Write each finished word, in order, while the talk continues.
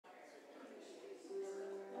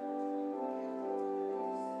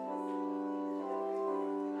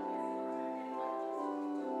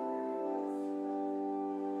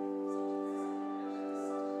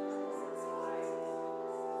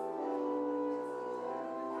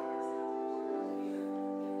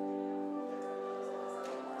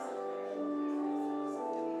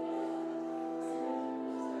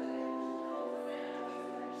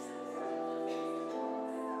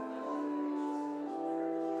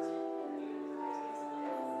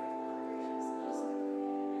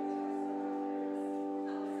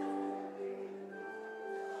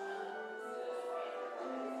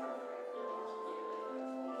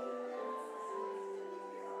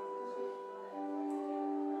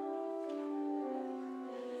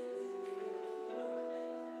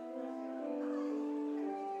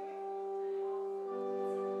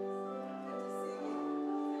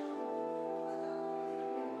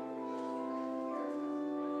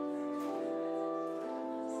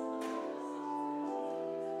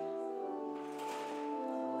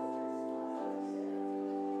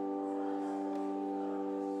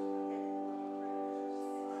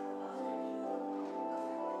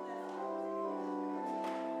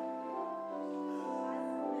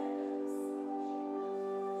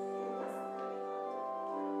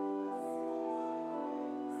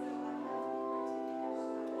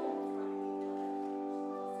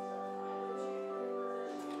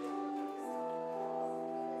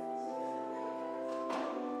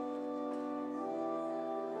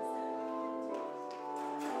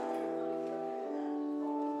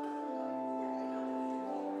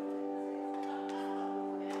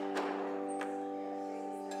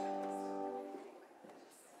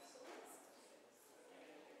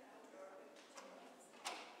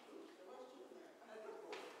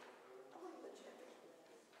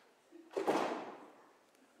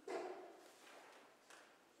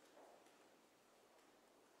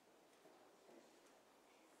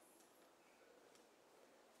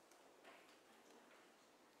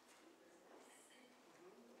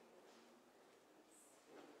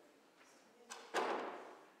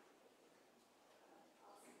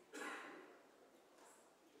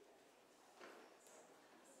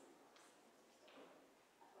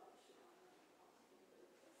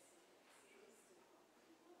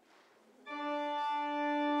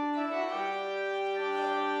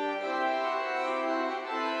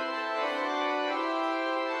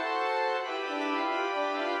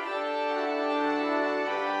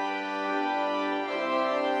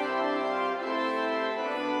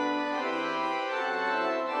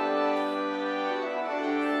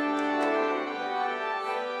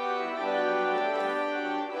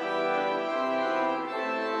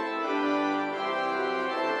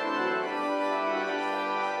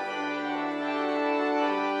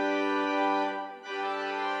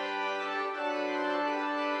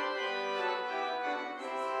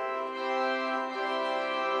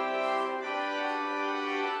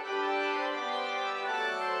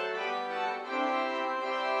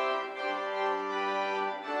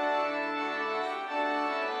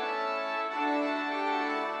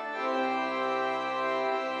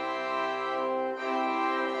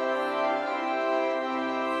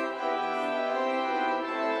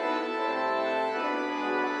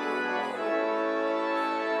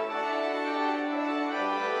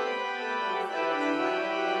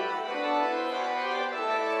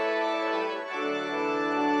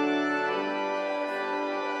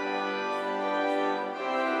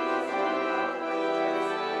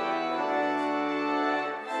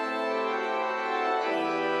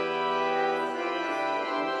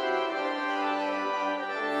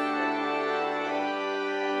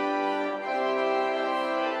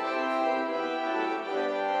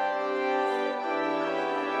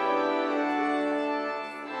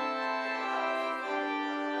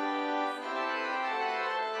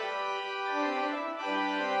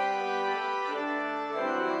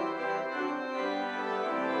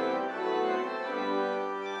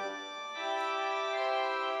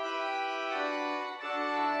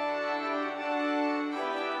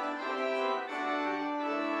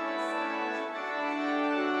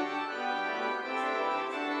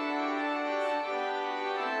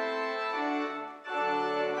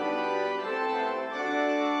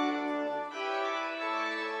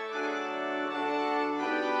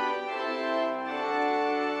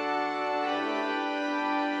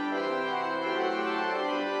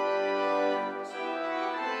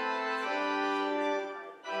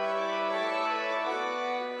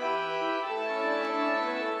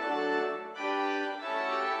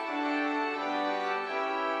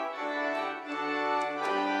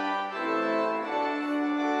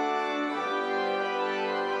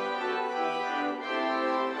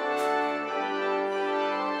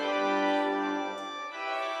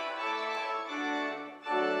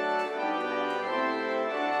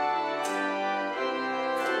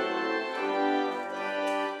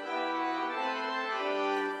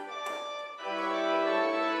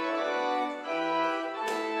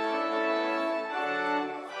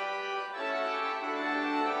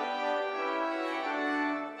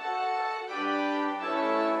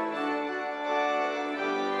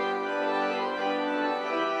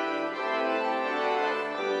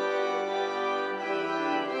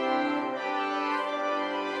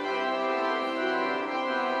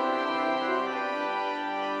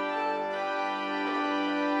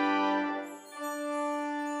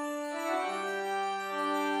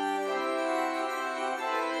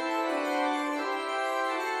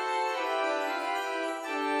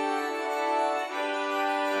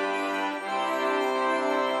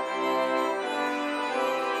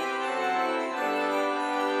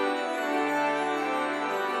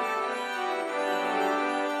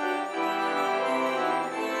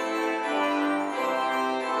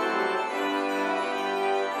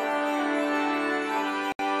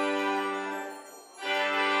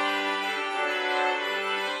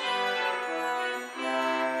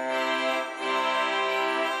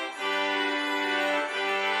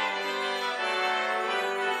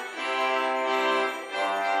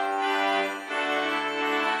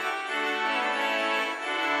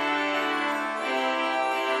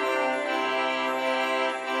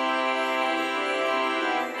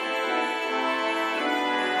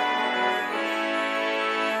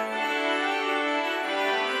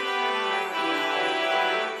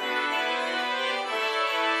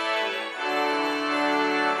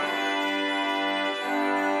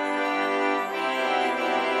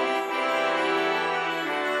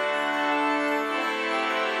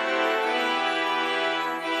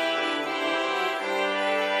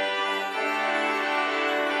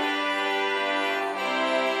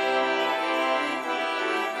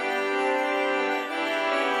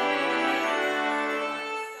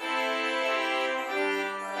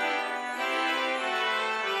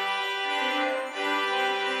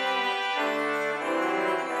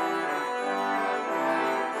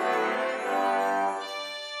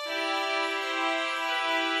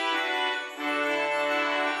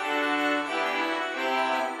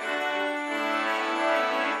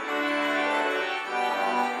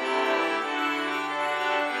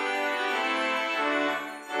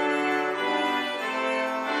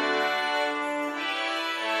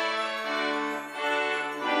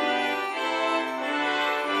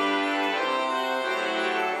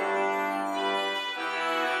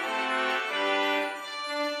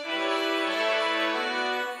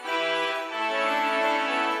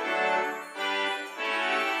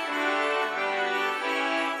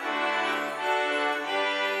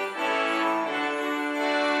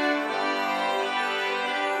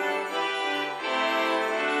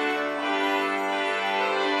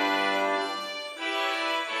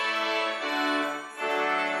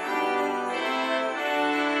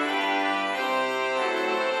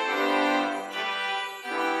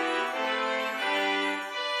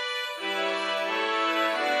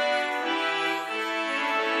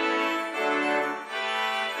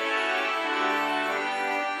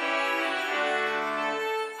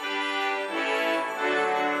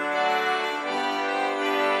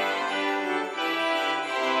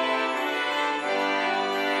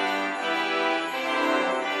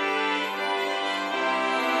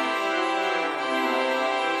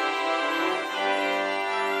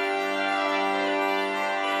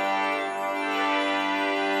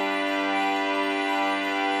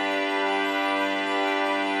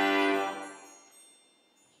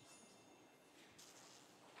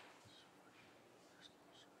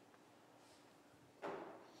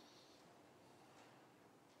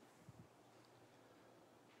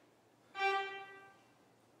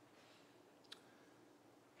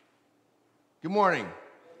Good morning.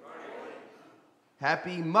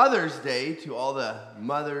 Happy Mother's Day to all the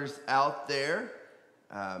mothers out there.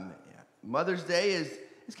 Mother's Day is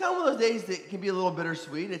kind of one of those days that can be a little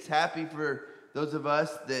bittersweet. It's happy for those of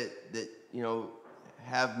us that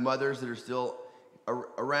have mothers that are still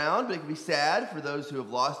around, but it can be sad for those who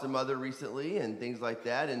have lost a mother recently and things like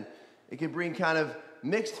that. And it can bring kind of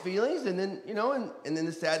mixed feelings, and then and then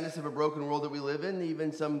the sadness of a broken world that we live in.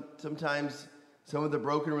 Even sometimes some of the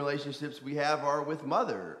broken relationships we have are with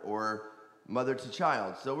mother or mother to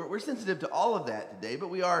child. So we're sensitive to all of that today, but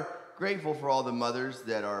we are grateful for all the mothers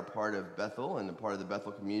that are a part of Bethel and a part of the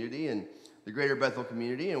Bethel community and the greater Bethel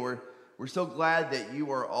community. And we're so glad that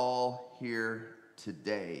you are all here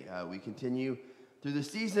today. We continue through the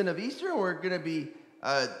season of Easter, and we're going to be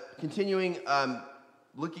continuing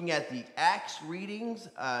looking at the Acts readings.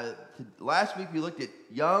 Last week we looked at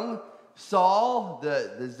young Saul,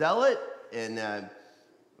 the zealot, and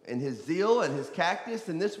his zeal and his cactus.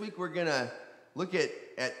 And this week we're going to look at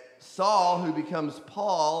Saul, who becomes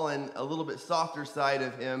Paul, and a little bit softer side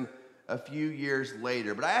of him a few years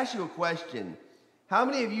later. But I ask you a question. How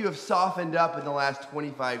many of you have softened up in the last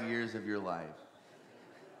 25 years of your life?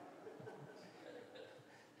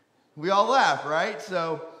 We all laugh, right?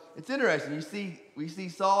 So it's interesting. We see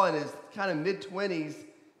Saul in his kind of mid-20s,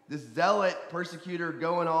 this zealot persecutor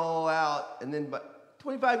going all out, and then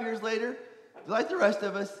 25 years later, like the rest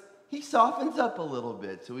of us, he softens up a little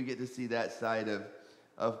bit. So we get to see that side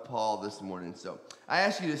of Paul this morning. So I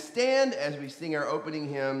ask you to stand as we sing our opening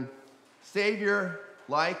hymn, Savior,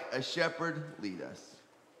 like a shepherd, lead us.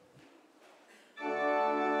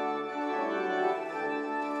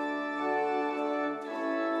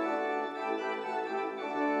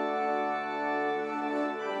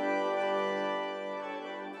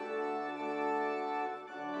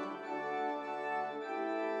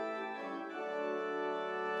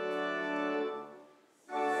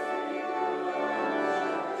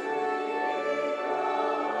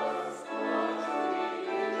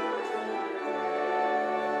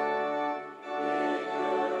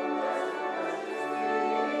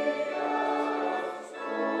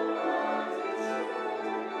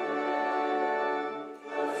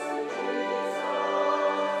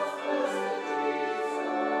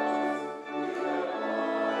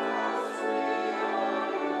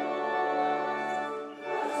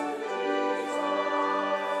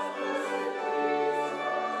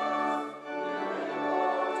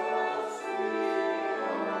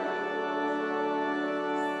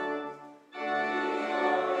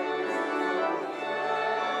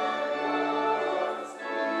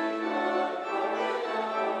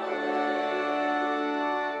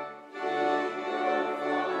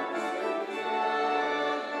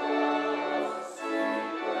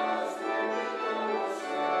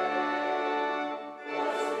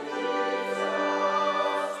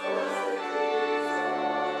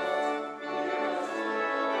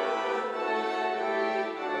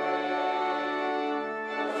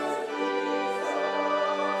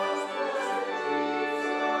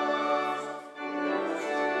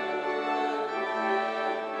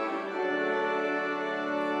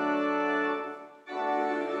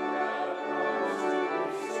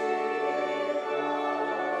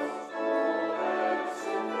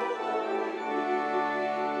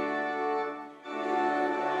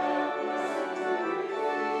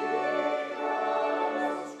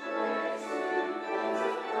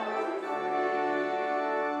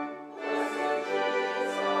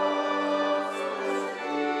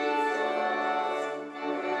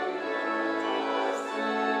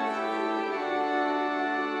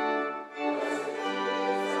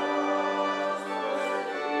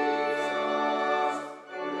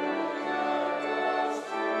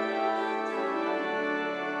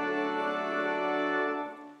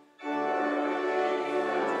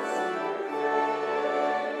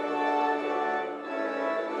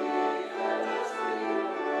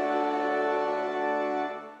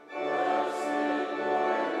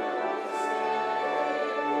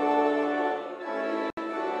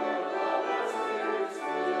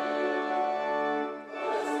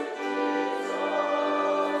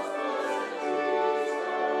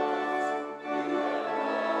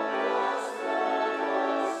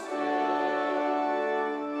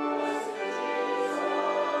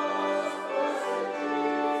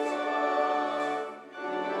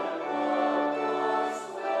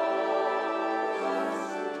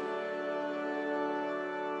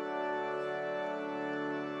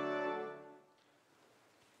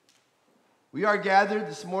 We are gathered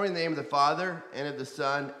this morning in the name of the Father, and of the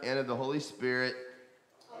Son, and of the Holy Spirit.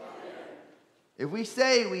 Amen. If we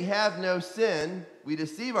say we have no sin, we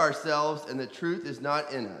deceive ourselves, and the truth is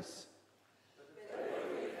not in us.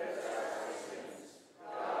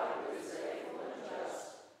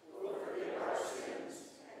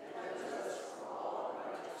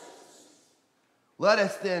 Let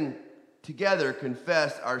us then together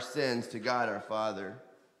confess our sins to God our Father.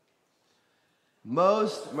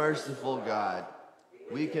 Most merciful God,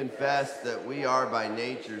 we confess that we are by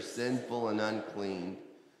nature sinful and unclean.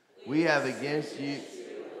 We have against you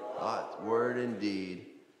thought, word, and deed,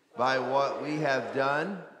 by what we have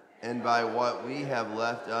done and by what we have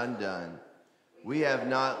left undone. We have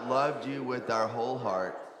not loved you with our whole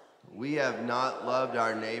heart. We have not loved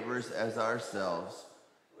our neighbors as ourselves.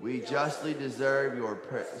 We justly deserve your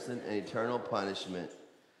present and eternal punishment.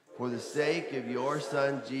 For the sake of your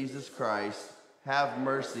Son, Jesus Christ, have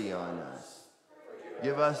mercy on us.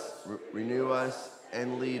 Give us, renew us,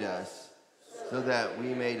 and lead us, so that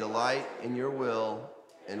we may delight in your will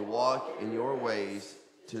and walk in your ways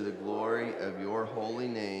to the glory of your holy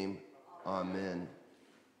name. Amen.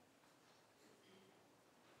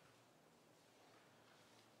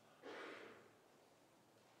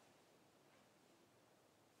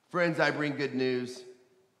 Friends, I bring good news.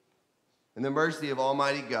 In the mercy of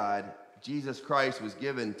Almighty God, Jesus Christ was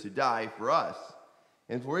given to die for us.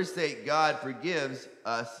 And for his sake, God forgives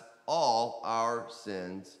us all our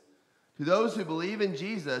sins. To those who believe in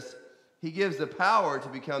Jesus, he gives the power to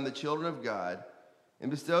become the children of God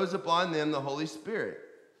and bestows upon them the Holy Spirit.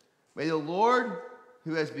 May the Lord,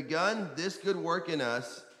 who has begun this good work in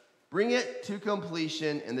us, bring it to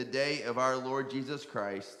completion in the day of our Lord Jesus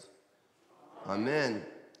Christ. Amen.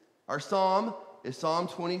 Our psalm is Psalm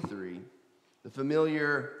 23, the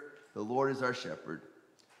familiar, "The Lord is our shepherd."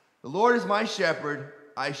 The Lord is my shepherd,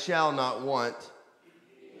 I shall not want.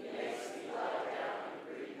 He makes me lie down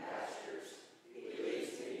in green pastures. He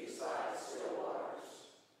leads me beside still waters.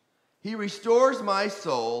 He restores my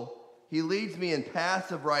soul. He leads me in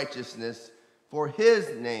paths of righteousness for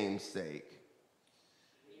his name's sake.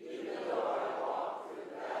 Even though I walk through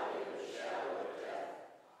the valley of the shadow of death,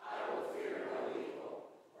 I will fear no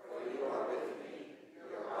evil, for you are with me.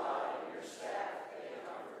 Your rod and your staff, they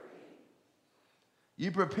comfort me.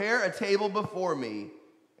 You prepare a table before me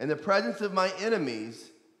in the presence of my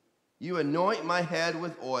enemies. You anoint my head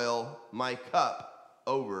with oil. My cup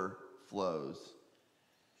overflows.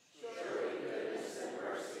 Surely goodness and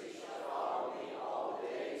mercy shall follow me all the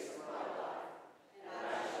days of my life, and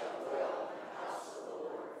I shall dwell in the house of the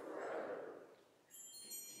Lord forever. This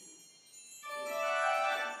is the victory for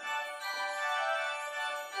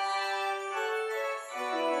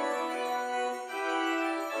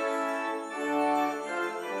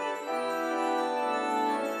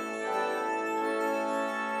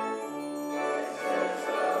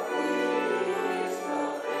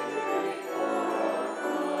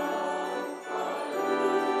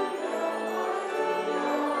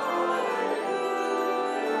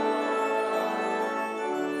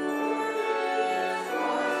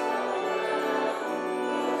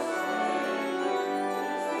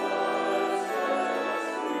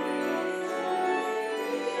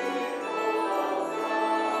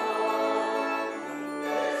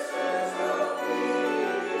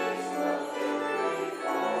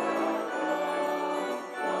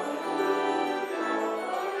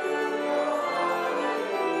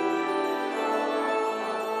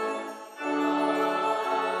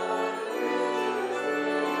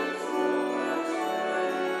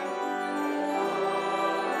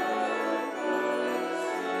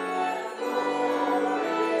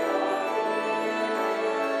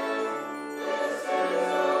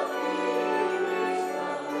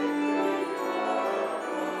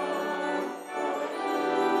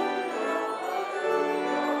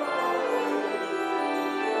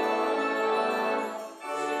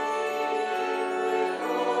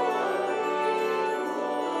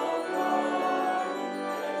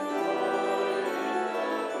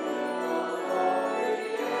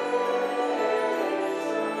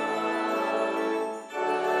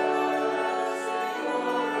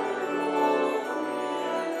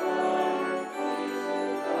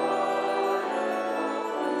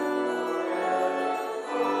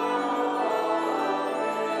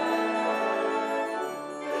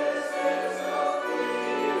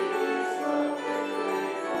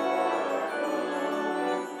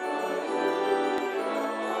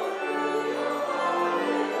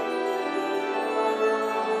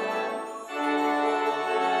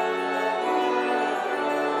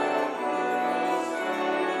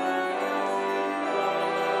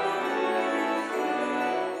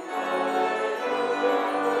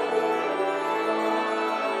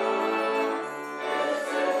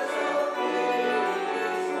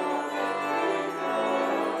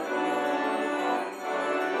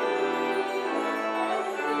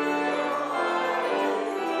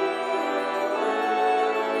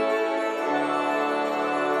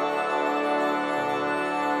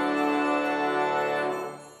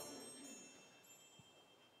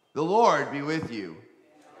Lord be with you.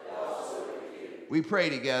 And also with you. We pray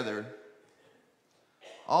together.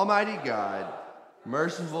 Almighty God,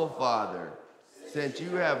 merciful Father, since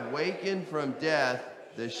you have wakened from death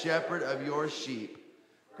the shepherd of your sheep,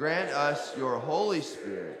 grant us your Holy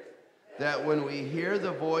Spirit, that when we hear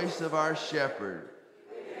the voice of our shepherd,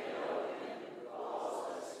 we may know him who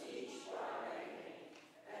calls us each by name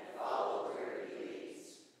and follow where he leads,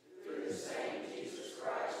 through the same Jesus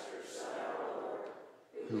Christ, your Son, our Lord,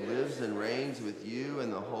 who lives and reigns with you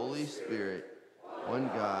and the Holy Spirit, one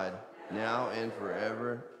God, now and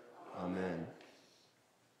forever. Amen.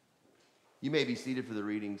 You may be seated for the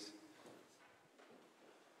readings.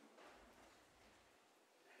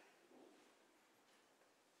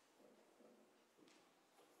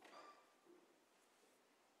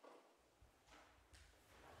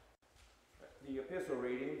 The epistle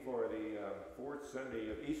reading for the fourth Sunday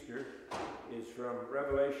of Easter is from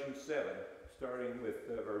Revelation 7, starting with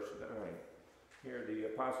verse 9. Here the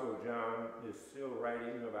Apostle John is still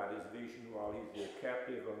writing about his vision while he's a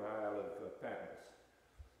captive on the Isle of Patmos.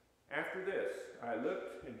 After this, I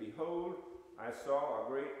looked, and behold, I saw a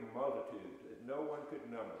great multitude that no one could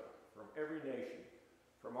number, from every nation,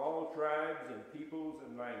 from all tribes and peoples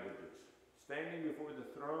and languages, standing before the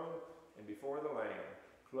throne and before the Lamb,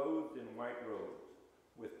 clothed in white robes,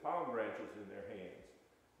 with palm branches in their hands,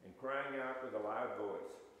 and crying out with a loud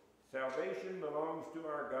voice, "Salvation belongs to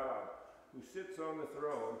our God, who sits on the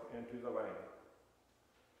throne, and to the Lamb."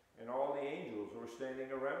 And all the angels were standing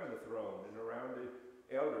around the throne and around the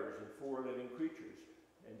elders and four living creatures,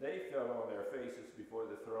 and they fell on their faces before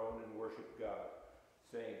the throne and worshiped God,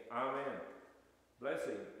 saying, "Amen.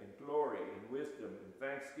 Blessing and glory and wisdom and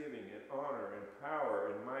thanksgiving and honor and power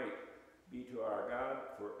and might be to our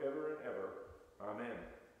God forever and ever. Amen."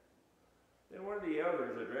 Then one of the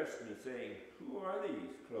elders addressed me, saying, "Who are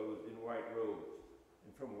these clothed in white robes,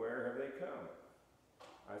 and from where have they come?"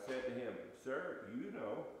 I said to him, "Sir, you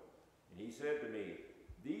know." And he said to me,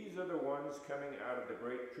 "These are the ones coming out of the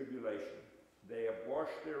great tribulation. They have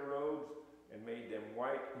washed their robes and made them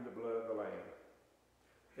white in the blood of the Lamb.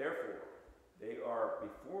 Therefore, they are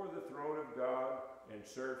before the throne of God and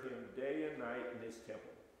serve him day and night in his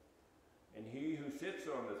temple. And he who sits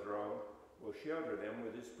on the throne will shelter them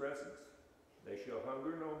with his presence. They shall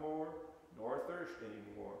hunger no more, nor thirst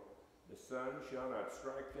any more. The sun shall not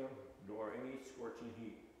strike them, nor any scorching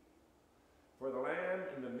heat. For the Lamb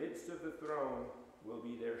in the midst of the throne will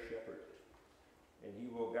be their shepherd, and he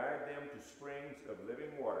will guide them to springs of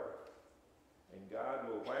living water, and God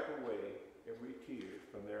will wipe away every tear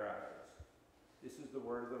from their eyes." This is the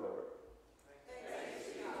word of the Lord. Thanks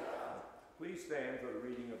be to God. Please stand for the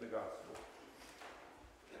reading of the gospel.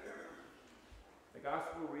 The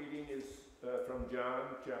gospel reading is from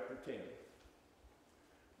John chapter 10.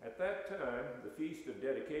 At that time, the feast of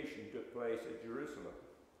dedication took place at Jerusalem.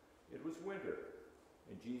 It was winter,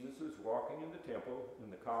 and Jesus was walking in the temple in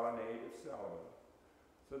the colonnade of Solomon.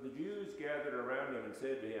 So the Jews gathered around him and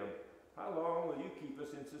said to him, "How long will you keep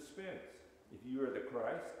us in suspense? If you are the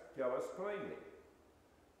Christ, tell us plainly."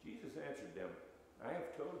 Jesus answered them, "I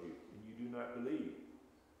have told you, and you do not believe.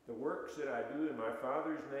 The works that I do in my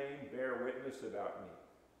Father's name bear witness about me,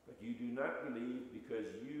 but you do not believe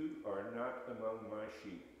because you are not among my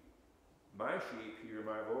sheep. My sheep hear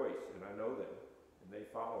my voice, and I know them, and they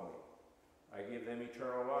follow me. I give them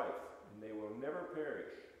eternal life, and they will never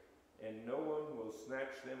perish, and no one will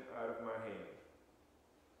snatch them out of my hand.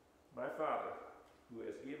 My Father, who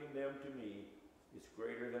has given them to me, is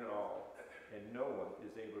greater than all, and no one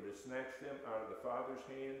is able to snatch them out of the Father's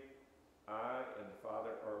hand. I and the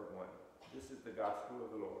Father are one." This is the gospel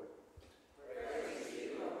of the Lord. Praise to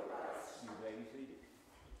you, O Christ. You may be seated.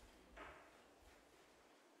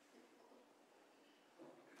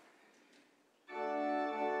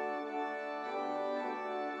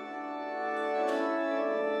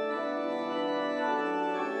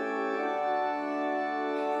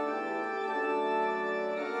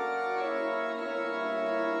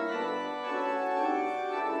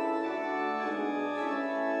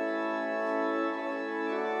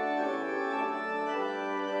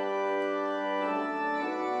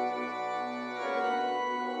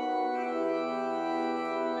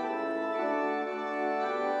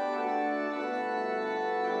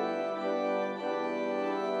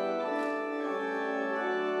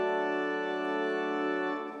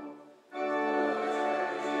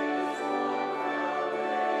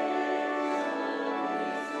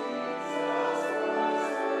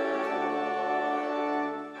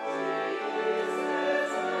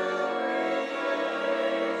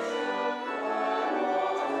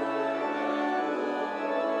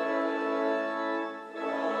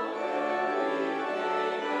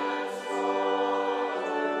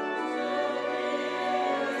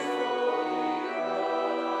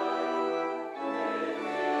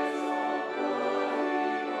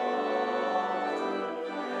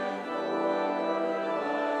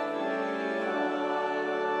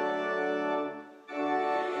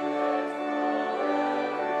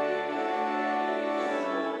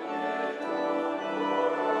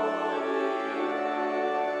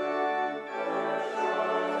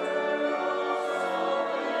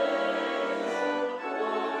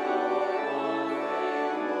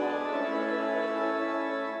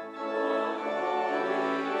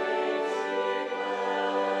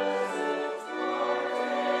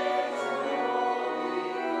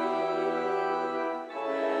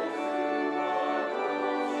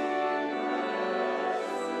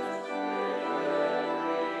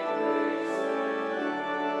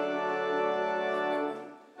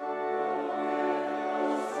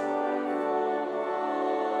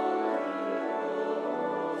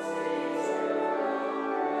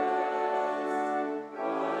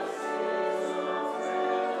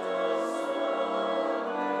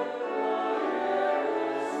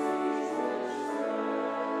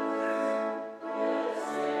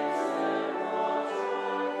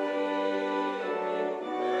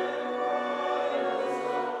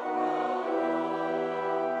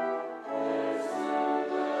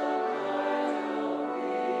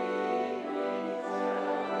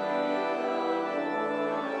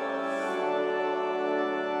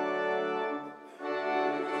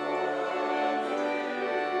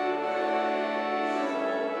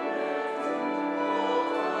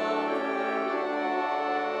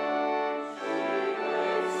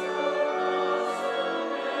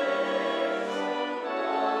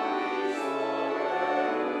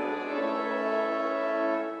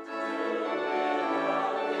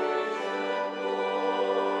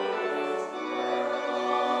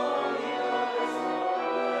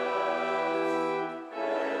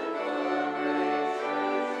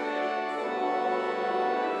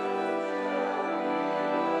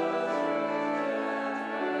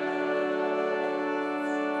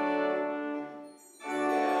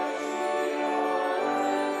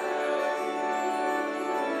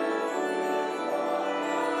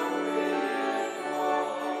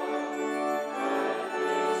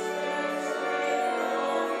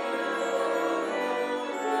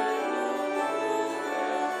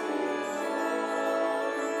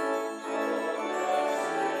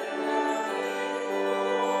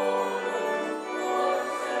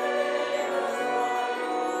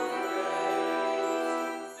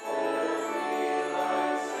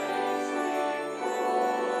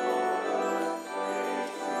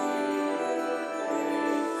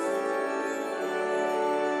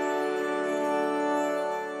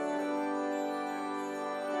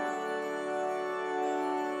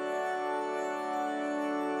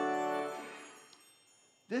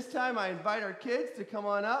 This time I invite our kids to come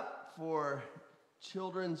on up for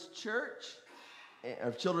children's church,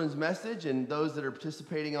 or children's message, and those that are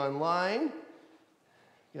participating online.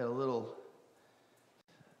 Got a little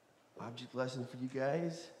object lesson for you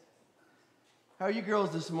guys. How are you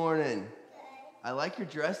girls this morning? I like your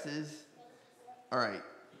dresses. All right.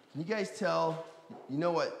 Can you guys tell? You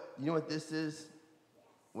know what this is?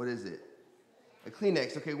 What is it? A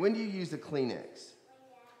Kleenex. Okay, when do you use a Kleenex?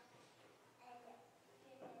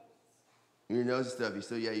 Your nose and stuff.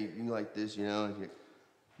 So yeah, you like this, and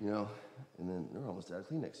then we're almost out of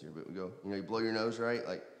Kleenex here, but we go, you blow your nose, right?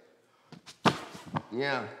 Like,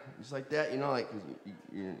 yeah, just like that, like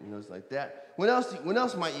your nose like that. When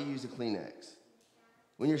else might you use a Kleenex?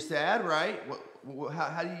 When you're sad, right?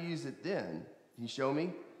 How do you use it then? Can you show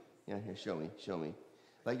me? Yeah, here, show me.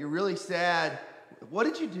 Like you're really sad. What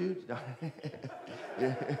did you do?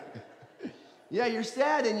 Yeah, you're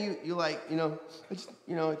sad and you like,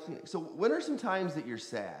 so when are some times that you're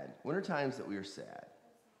sad? When are times that we are sad?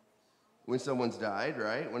 When someone's died,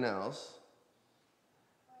 right? When else?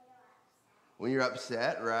 When you're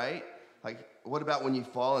upset, right? Like, what about when you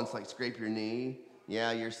fall and scrape your knee?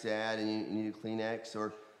 Yeah, you're sad and you need a Kleenex.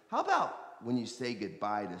 Or how about when you say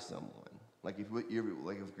goodbye to someone? Like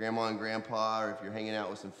if grandma and grandpa, or if you're hanging out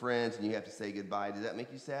with some friends and you have to say goodbye, does that make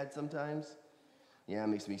you sad sometimes? Yeah, it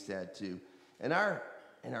makes me sad too. In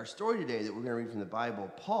our story today that we're going to read from the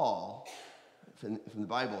Bible, Paul, from the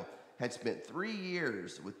Bible, had spent 3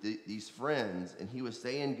 years with these friends, and he was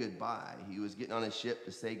saying goodbye. He was getting on a ship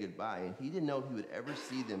to say goodbye, and he didn't know if he would ever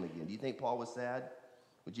see them again. Do you think Paul was sad?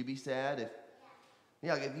 Would you be sad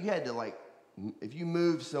if you had to if you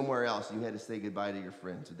moved somewhere else and you had to say goodbye to your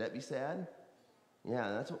friends? Would that be sad?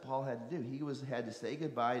 Yeah, that's what Paul had to do. He had to say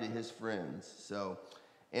goodbye to his friends. So,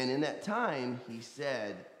 and in that time, he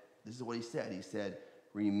said, this is what he said. He said,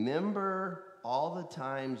 remember all the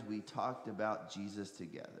times we talked about Jesus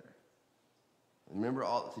together.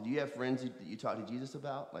 So do you have friends that you talk to Jesus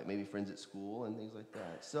about? Like maybe friends at school and things like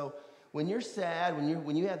that. So when you're sad,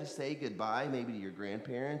 when you have to say goodbye, maybe to your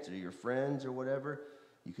grandparents or your friends or whatever,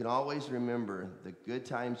 you can always remember the good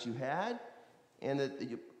times you had, and that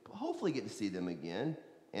you hopefully get to see them again,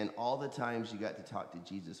 and all the times you got to talk to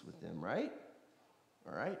Jesus with them, right?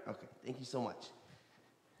 All right? Okay, thank you so much.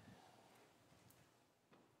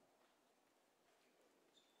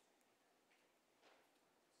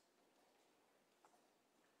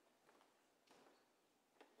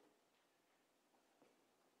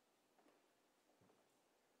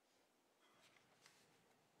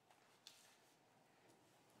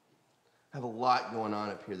 I have a lot going on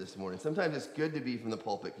up here this morning. Sometimes it's good to be from the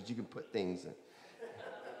pulpit because you can put things in.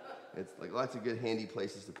 It's like lots of good handy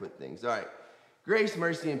places to put things. All right. Grace,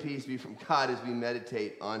 mercy, and peace be from God as we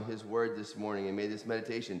meditate on his word this morning. And may this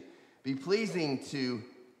meditation be pleasing to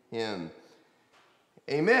him.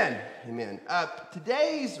 Amen. Amen.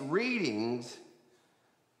 Today's readings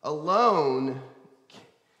alone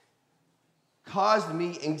caused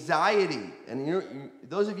me anxiety. And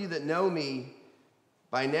those of you that know me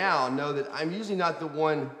by now know that I'm usually not the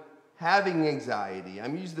one having anxiety.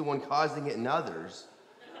 I'm usually the one causing it in others.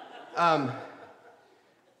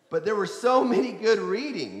 But there were so many good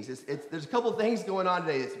readings. There's a couple things going on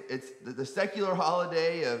today. It's the secular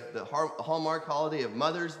holiday of the Hallmark holiday of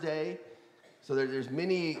Mother's Day. So there's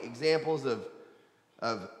many examples of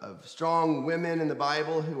strong women in the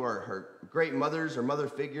Bible who are great mothers or mother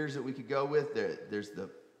figures that we could go with. There's the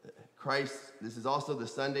Christ. This is also the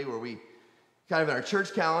Sunday where we kind of in our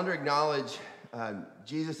church calendar acknowledge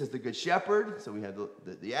Jesus as the Good Shepherd. So we have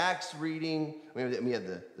the Acts reading, we have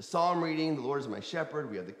the Psalm reading, the Lord is my shepherd,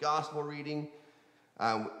 we have the Gospel reading,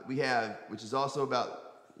 we have, which is also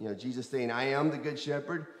about Jesus saying, I am the Good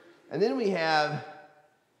Shepherd. And then we have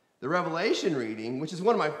the Revelation reading, which is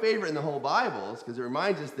one of my favorite in the whole Bible, because it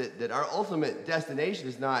reminds us that our ultimate destination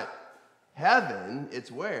is not heaven,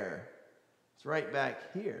 it's where? It's right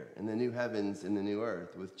back here in the new heavens and the new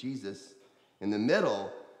earth with Jesus in the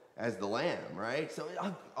middle as the Lamb, right? So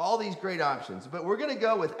all these great options. But we're going to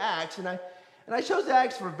go with Acts, and I chose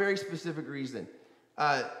Acts for a very specific reason.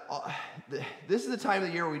 This is the time of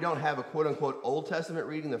the year where we don't have a quote-unquote Old Testament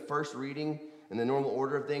reading. The first reading in the normal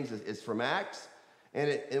order of things is from Acts.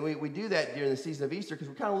 And we do that during the season of Easter because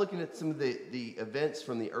we're kind of looking at some of the events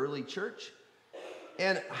from the early church.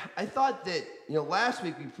 And I thought that, last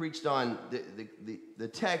week we preached on the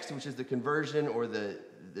text, which is the conversion or the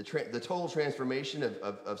total transformation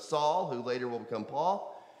of Saul, who later will become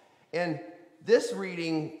Paul. And this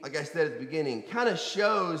reading, like I said at the beginning, kind of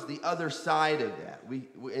shows the other side of that.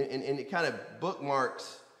 And it kind of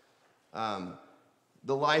bookmarks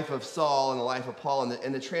the life of Saul and the life of Paul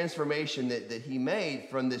and the transformation that he made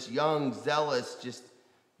from this young, zealous, just,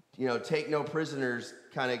 take no prisoners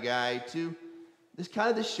kind of guy to this kind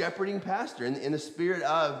of the shepherding pastor in the spirit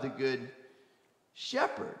of the good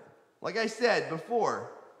shepherd. Like I said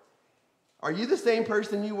before, are you the same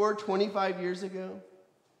person you were 25 years ago?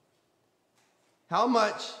 How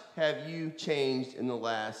much have you changed in the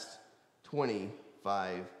last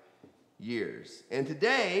 25 years? And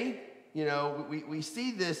today, we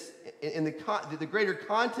see this in the greater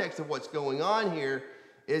context of what's going on here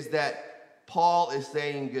is that Paul is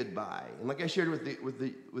saying goodbye. And like I shared with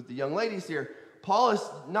the young ladies here, Paul is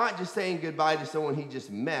not just saying goodbye to someone he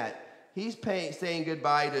just met. He's saying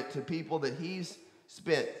goodbye to people that he's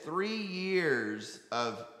spent 3 years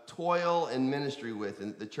of toil and ministry with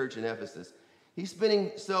in the church in Ephesus. He's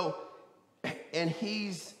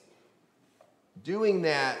doing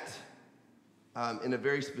that in a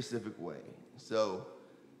very specific way. So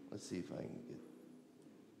let's see if I can get.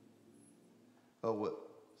 Oh, what?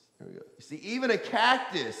 There we go. See, even a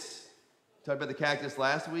cactus, talked about the cactus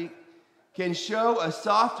last week, can show a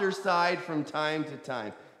softer side from time to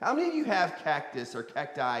time. How many of you have cactus or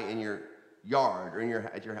cacti in your yard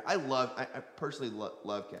or at your house? I personally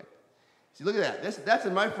love cactus. See, look at that. That's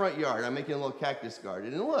in my front yard. I'm making a little cactus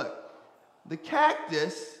garden. And look, the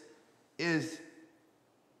cactus is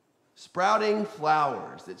sprouting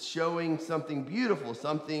flowers. It's showing something beautiful,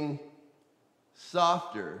 something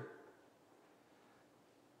softer.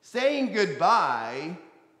 Saying goodbye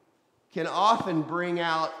can often bring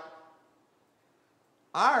out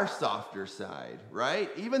our softer side, right?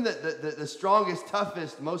 Even the strongest,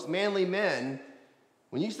 toughest, most manly men,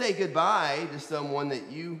 when you say goodbye to someone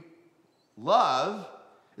that you love,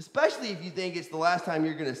 especially if you think it's the last time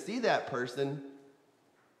you're going to see that person,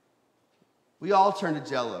 we all turn to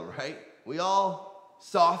jello, right? We all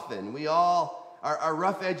soften. Our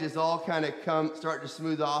rough edges all kind of start to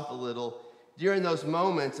smooth off a little during those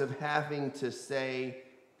moments of having to say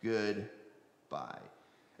goodbye.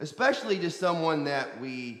 Especially to someone that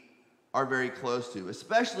we are very close to,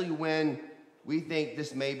 especially when we think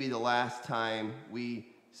this may be the last time we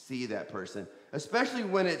see that person, especially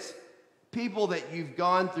when it's people that you've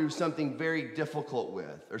gone through something very difficult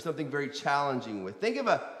with or something very challenging with. Think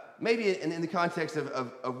of maybe in the context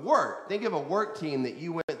of work, think of a work team that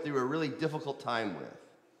you went through a really difficult time with.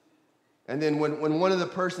 And then when one of the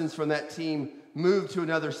persons from that team moved to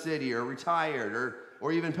another city or retired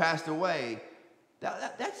or even passed away,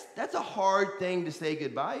 that's a hard thing to say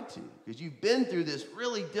goodbye to because you've been through this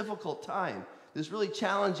really difficult time, this really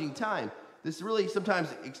challenging time, this really sometimes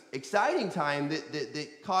exciting time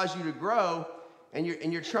that caused you to grow, and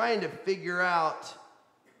you're trying to figure out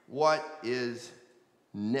what is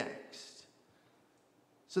next.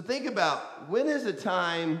 So think about, when is a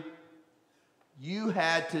time you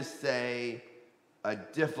had to say a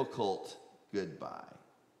difficult goodbye?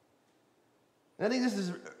 And I think this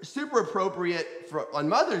is super appropriate on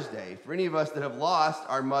Mother's Day for any of us that have lost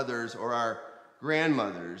our mothers or our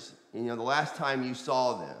grandmothers. The last time you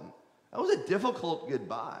saw them, that was a difficult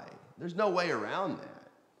goodbye. There's no way around that.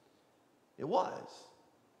 It was,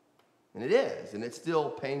 and it is, and it's still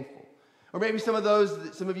painful. Or maybe some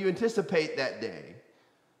of you anticipate that day.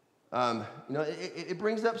 It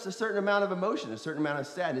brings up a certain amount of emotion, a certain amount of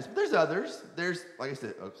sadness. But there's others. There's, like I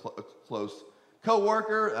said, a close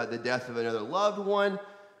coworker, the death of another loved one,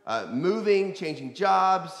 moving, changing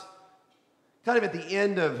jobs, kind of at the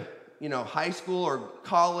end of high school or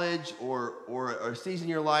college or a season in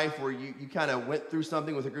your life where you kind of went through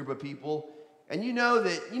something with a group of people, and you know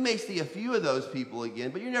that you may see a few of those people again,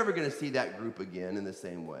 but you're never going to see that group again in the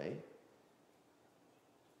same way.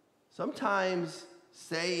 Sometimes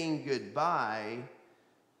saying goodbye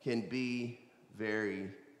can be very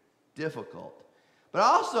difficult. But I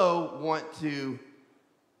also want to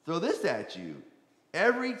throw this at you.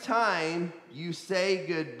 Every time you say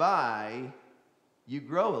goodbye, you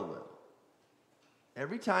grow a little.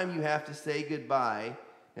 Every time you have to say goodbye,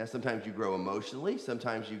 now sometimes you grow emotionally,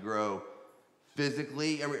 sometimes you grow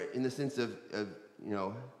physically, in the sense of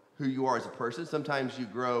who you are as a person. Sometimes you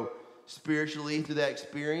grow spiritually through that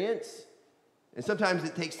experience. And sometimes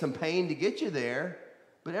it takes some pain to get you there.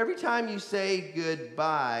 But every time you say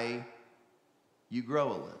goodbye, you grow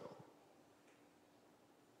a little.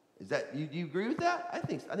 Is that you agree with that? I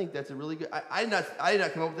think that's a really good. I did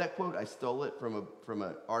not come up with that quote. I stole it from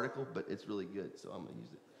an article, but it's really good, so I'm gonna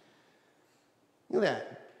use it. Look at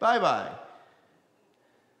that. Bye-bye.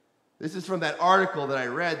 This is from that article that I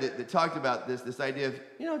read that talked about this idea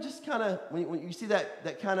of just kind of when you see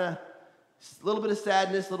that kind of little bit of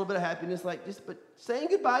sadness, a little bit of happiness, but saying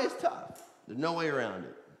goodbye is tough. There's no way around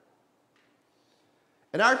it.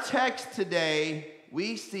 In our text today,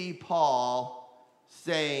 we see Paul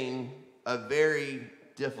saying a very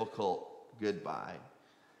difficult goodbye.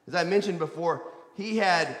 As I mentioned before, he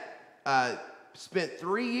had spent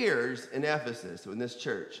 3 years in Ephesus in this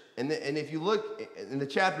church. And if you look in the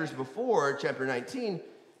chapters before, chapter 19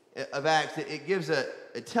 of Acts,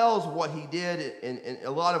 it tells what he did and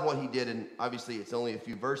a lot of what he did. And obviously it's only a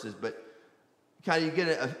few verses, but kind of you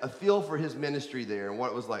get a feel for his ministry there and what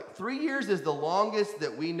it was like. 3 years is the longest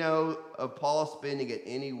that we know of Paul spending at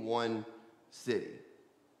any one city.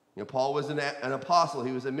 You know, Paul was an apostle.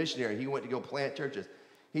 He was a missionary. He went to go plant churches.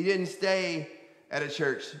 He didn't stay at a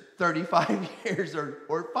church 35 years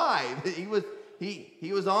or 5.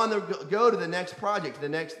 He was on the go to the next project, to the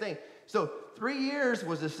next thing. So 3 years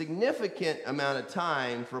was a significant amount of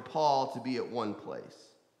time for Paul to be at one place.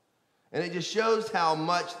 And it just shows how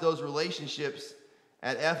much those relationships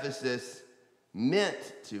at Ephesus meant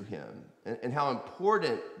to him and how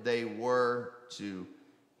important they were to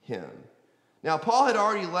him. Now, Paul had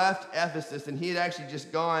already left Ephesus, and he had actually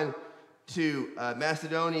just gone to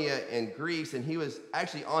Macedonia and Greece, and he was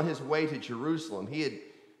actually on his way to Jerusalem.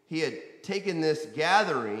 He had taken this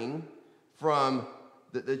gathering from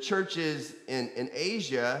the churches in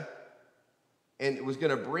Asia and was going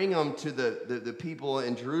to bring them to the people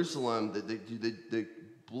in Jerusalem. The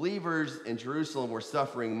believers in Jerusalem were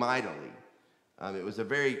suffering mightily. It was a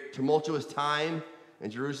very tumultuous time in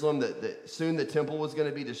Jerusalem. Soon the temple was going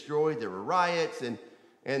to be destroyed. There were riots,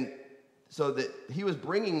 and so that he was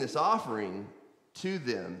bringing this offering to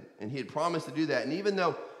them, and he had promised to do that. And even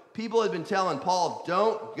though people had been telling Paul,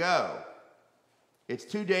 don't go, it's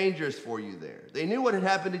too dangerous for you there. They knew what had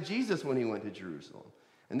happened to Jesus when he went to Jerusalem.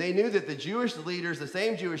 And they knew that the Jewish leaders, the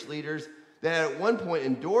same Jewish leaders that had at one point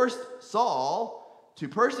endorsed Saul to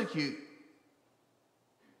persecute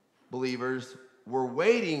believers, were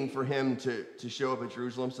waiting for him to show up at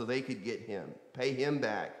Jerusalem so they could get him, pay him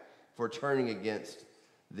back for turning against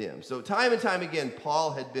them. So time and time again,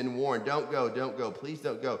 Paul had been warned, don't go, please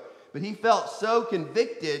don't go. But he felt so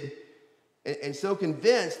convicted and so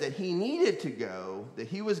convinced that he needed to go, that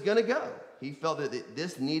he was going to go. He felt that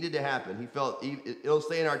this needed to happen. He felt, it'll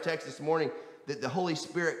say in our text this morning, that the Holy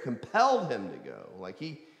Spirit compelled him to go. Like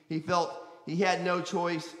he felt he had no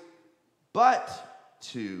choice but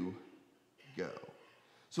to go.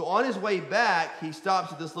 So on his way back, he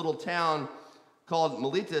stops at this little town called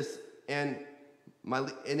Miletus, and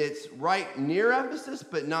it's right near Ephesus,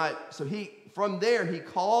 but not. So from there he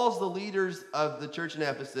calls the leaders of the church in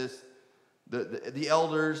Ephesus, the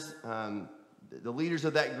elders, the leaders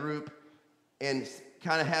of that group, and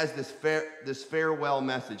kind of has this farewell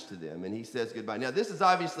message to them, and he says goodbye. Now, this is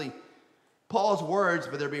obviously Paul's words,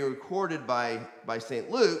 but they're being recorded by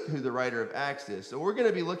St. Luke, who the writer of Acts is. So we're going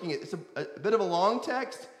to be looking at, it's a bit of a long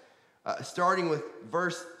text, starting with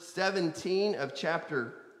verse 17 of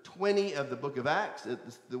chapter 20 of the book of Acts.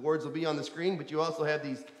 The words will be on the screen, but you also have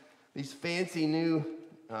these fancy new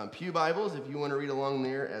pew Bibles if you want to read along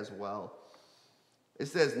there as well. It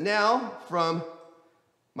says, now from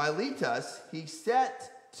Miletus, he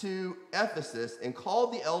set to Ephesus and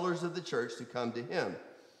called the elders of the church to come to him.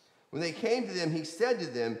 When they came to them, he said to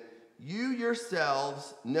them, you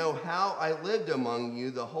yourselves know how I lived among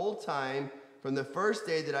you the whole time from the first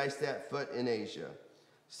day that I set foot in Asia,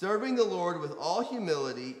 serving the Lord with all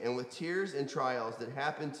humility and with tears and trials that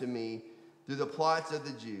happened to me through the plots of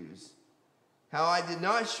the Jews. How I did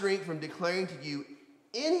not shrink from declaring to you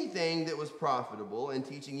anything that was profitable and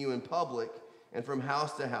teaching you in public and from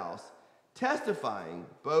house to house, testifying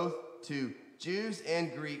both to Jews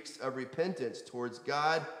and Greeks of repentance towards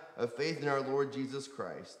God, of faith in our Lord Jesus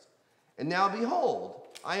Christ. And now behold,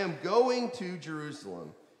 I am going to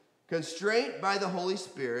Jerusalem, constrained by the Holy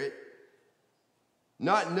Spirit,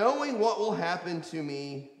 not knowing what will happen to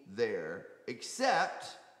me there,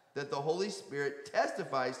 except that the Holy Spirit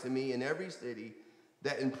testifies to me in every city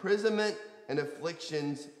that imprisonment and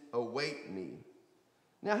afflictions await me.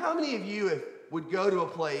 Now, how many of you would go to a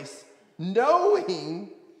place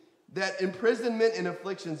knowing that imprisonment and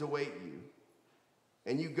afflictions await you,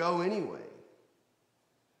 and you go anyway,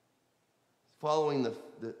 following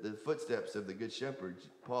the footsteps of the Good Shepherd?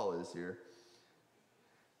 Paul is here.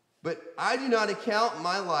 But I do not account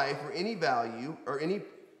my life or any value or any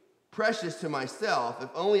precious to myself, if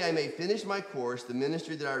only I may finish my course, the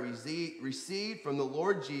ministry that I received from the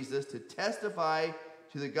Lord Jesus, to testify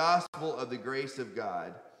to the gospel of the grace of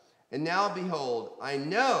God. And now behold, I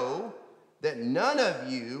know that none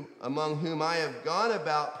of you among whom I have gone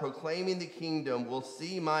about proclaiming the kingdom will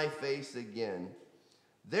see my face again.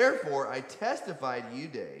 Therefore I testify to you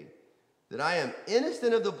today that I am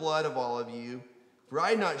innocent of the blood of all of you, For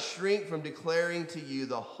I not shrink from declaring to you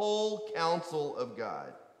the whole counsel of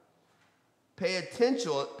God. Pay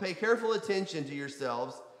careful attention to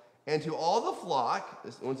yourselves and to all the flock,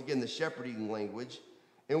 this, once again the shepherding language,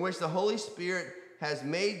 in which the Holy Spirit has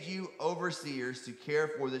made you overseers to care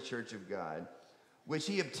for the church of God, which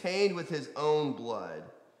he obtained with his own blood.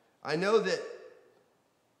 I know that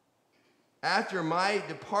after my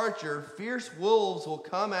departure, fierce wolves will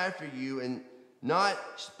come after you and not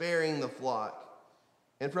sparing the flock.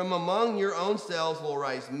 And from among your own selves will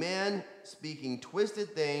rise men speaking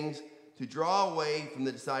twisted things to draw away from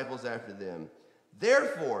the disciples after them.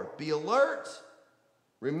 Therefore, be alert,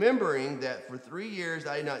 remembering that for 3 years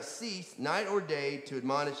I did not cease night or day to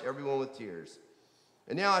admonish everyone with tears.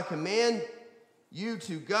 And now I command you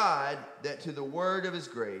to God that to the word of his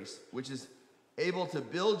grace, which is able to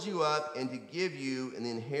build you up and to give you an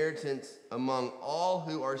inheritance among all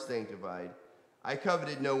who are sanctified. I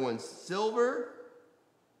coveted no one's silver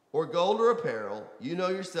or gold or apparel. You know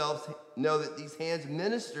yourselves, know that these hands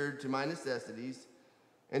ministered to my necessities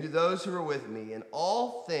and to those who are with me. In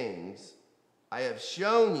all things I have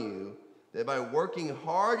shown you that by working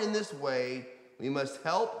hard in this way, we must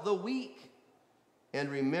help the weak and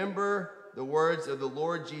remember the words of the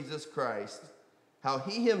Lord Jesus Christ, how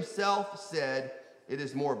he himself said, it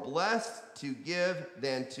is more blessed to give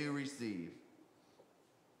than to receive.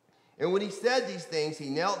 And when he said these things, he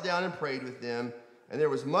knelt down and prayed with them. And there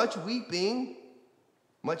was much weeping,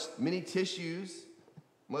 many tissues,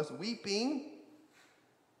 much weeping.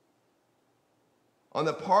 On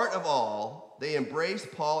the part of all, they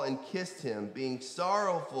embraced Paul and kissed him, being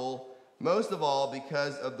sorrowful most of all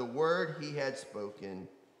because of the word he had spoken.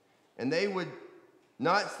 And they would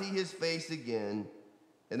not see his face again,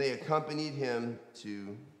 and they accompanied him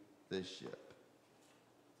to the ship.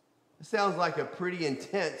 It sounds like a pretty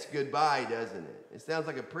intense goodbye, doesn't it? It sounds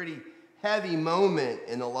like a pretty heavy moment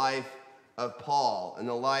in the life of Paul, in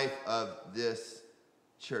the life of this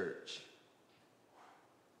church.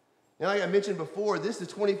 Now, like I mentioned before, this is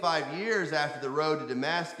 25 years after the road to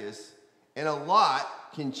Damascus, and a lot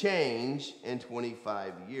can change in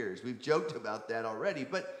 25 years. We've joked about that already,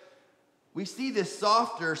 but we see this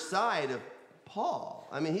softer side of Paul.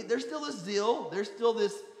 I mean, there's still this zeal, there's still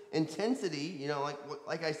this intensity, you know,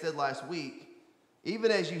 like I said last week.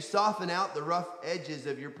 Even as you soften out the rough edges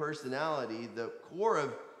of your personality, the core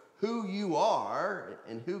of who you are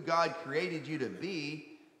and who God created you to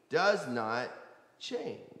be does not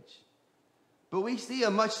change. But we see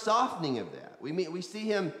a much softening of that. We see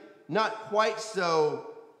him not quite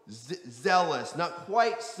so zealous, not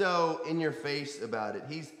quite so in your face about it.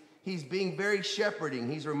 He's being very shepherding.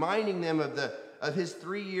 He's reminding them of his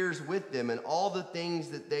 3 years with them and all the things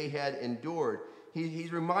that they had endured.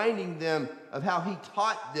 He's reminding them of how he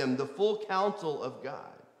taught them the full counsel of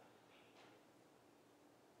God.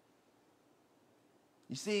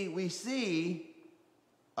 You see, we see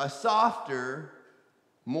a softer,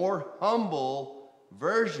 more humble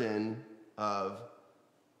version of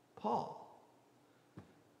Paul.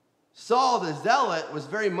 Saul the Zealot was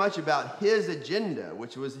very much about his agenda,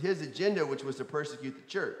 which was to persecute the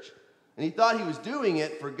church. And he thought he was doing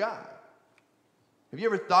it for God. Have you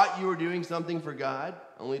ever thought you were doing something for God,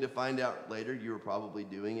 only to find out later you were probably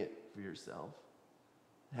doing it for yourself?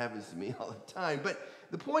 It happens to me all the time. But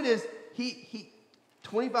the point is, he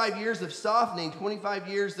 25 years of softening, 25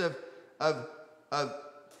 years of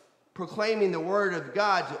proclaiming the word of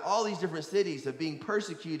God to all these different cities, of being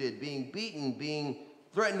persecuted, being beaten, being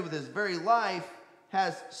threatened with his very life,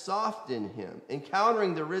 has softened him.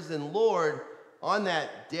 Encountering the risen Lord on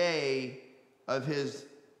that day of his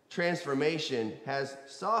transformation has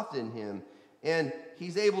softened him. And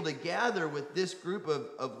he's able to gather with this group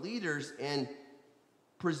of leaders and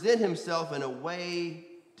present himself in a way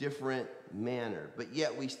different manner. But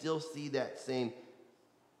yet we still see that same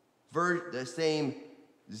the same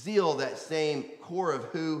zeal, that same core of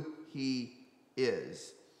who he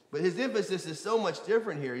is. But his emphasis is so much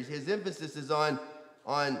different here. His emphasis is on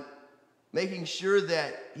making sure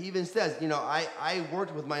that he even says, you know, I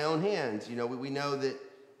worked with my own hands. You know, we know that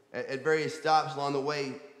at various stops along the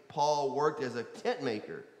way, Paul worked as a tent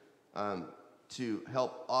maker to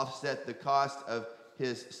help offset the cost of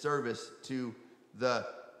his service to the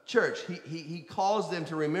church. He calls them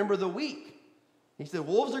to remember the weak. He said,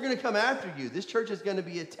 wolves are going to come after you. This church is going to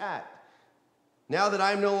be attacked. Now that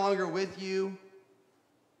I'm no longer with you,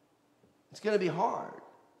 it's going to be hard.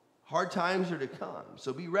 Hard times are to come,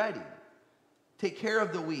 so be ready. Take care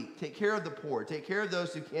of the weak. Take care of the poor. Take care of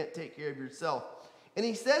those who can't take care of yourself. And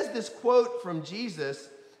he says this quote from Jesus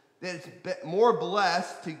that it's more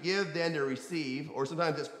blessed to give than to receive, or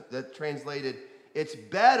sometimes that's translated, it's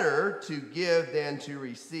better to give than to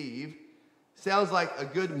receive. Sounds like a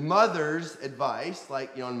good mother's advice,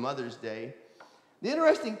 like on Mother's Day. The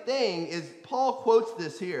interesting thing is Paul quotes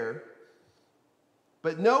this here,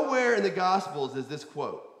 but nowhere in the Gospels is this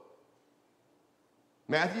quote.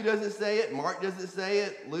 Matthew doesn't say it, Mark doesn't say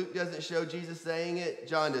it, Luke doesn't show Jesus saying it,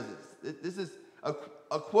 John doesn't. This is a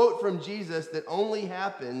quote from Jesus that only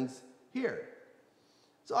happens here.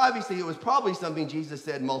 So obviously it was probably something Jesus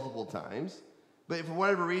said multiple times, but for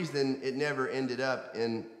whatever reason, it never ended up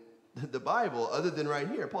in the Bible other than right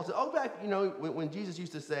here. Paul said, oh, back, when Jesus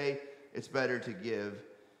used to say, it's better to give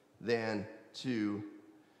than to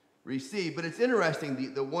receive. But it's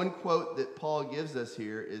interesting, the one quote that Paul gives us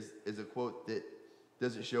here is a quote that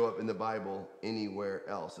doesn't show up in the Bible anywhere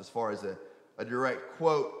else, as far as a direct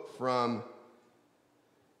quote from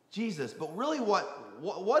Jesus. But really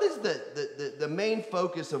what is the main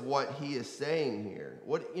focus of what he is saying here?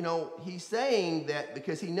 He's saying that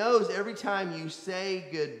because he knows every time you say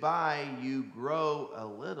goodbye, you grow a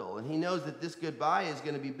little. And he knows that this goodbye is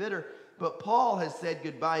going to be bitter. But Paul has said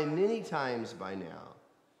goodbye many times by now.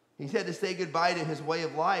 He's had to say goodbye to his way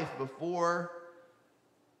of life before.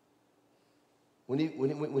 When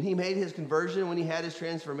he made his conversion, when he had his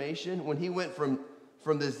transformation, when he went from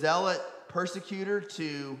the zealot persecutor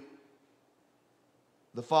to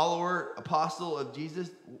the follower, apostle of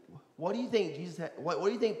Jesus, what do you think what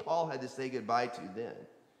do you think Paul had to say goodbye to then?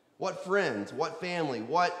 What friends, what family,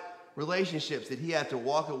 what relationships did he have to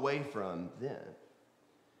walk away from then?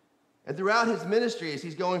 And throughout his ministry, as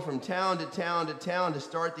he's going from town to town to town to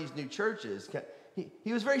start these new churches,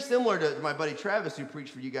 he was very similar to my buddy Travis, who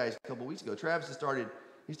preached for you guys a couple weeks ago. Travis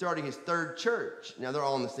he's starting his third church. Now, they're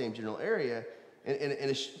all in the same general area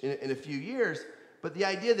in a few years. But the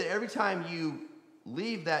idea that every time you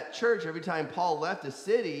leave that church, every time Paul left a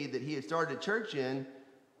city that he had started a church in,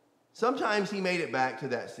 sometimes he made it back to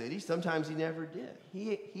that city. Sometimes he never did.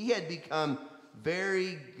 He had become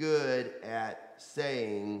very good at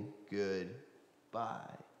saying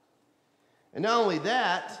goodbye. And not only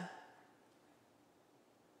that,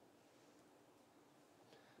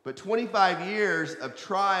 but 25 years of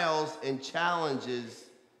trials and challenges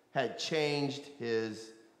had changed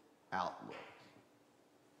his outlook.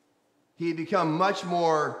 He had become much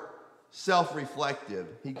more self-reflective.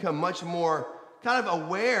 He'd become much more kind of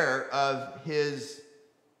aware of his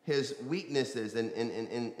weaknesses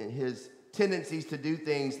and his tendencies to do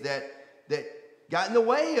things that got in the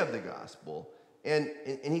way of the gospel. And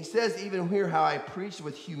he says even here how I preached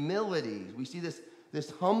with humility. We see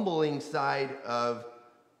this humbling side of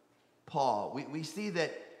Paul. We see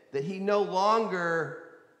that he no longer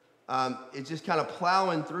is just kind of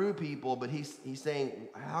plowing through people, but he's saying,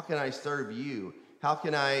 how can I serve you? How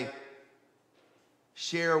can I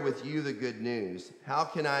share with you the good news? How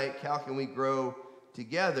can we grow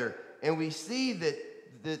together? And we see that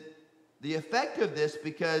the effect of this,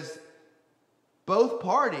 because both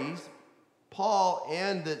parties, Paul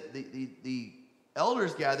and the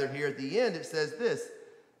elders gathered here at the end, it says this,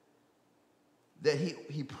 that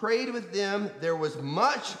he prayed with them. There was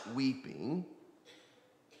much weeping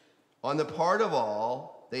on the part of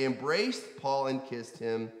all. They embraced Paul and kissed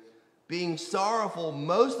him, being sorrowful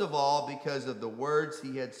most of all because of the words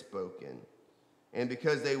he had spoken, and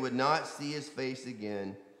because they would not see his face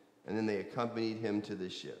again. And then they accompanied him to the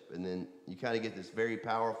ship. And then you kind of get this very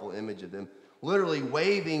powerful image of them literally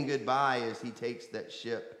waving goodbye as he takes that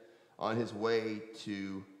ship on his way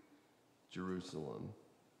to Jerusalem.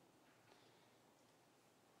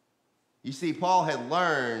 You see, Paul had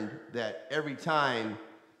learned that every time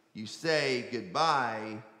you say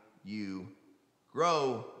goodbye, you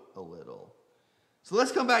grow a little. So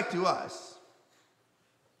let's come back to us.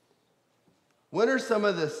 What are some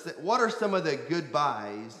of the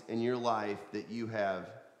goodbyes in your life that you have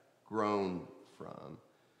grown from?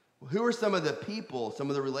 Who are some of the people, some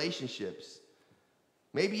of the relationships,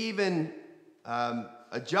 maybe even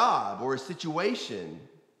a job or a situation,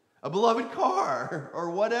 a beloved car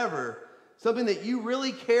or whatever, something that you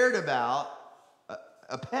really cared about,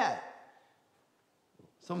 a pet.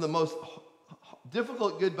 Some of the most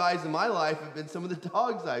difficult goodbyes in my life have been some of the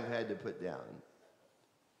dogs I've had to put down.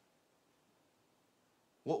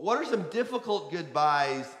 What are some difficult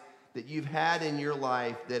goodbyes that you've had in your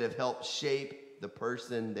life that have helped shape the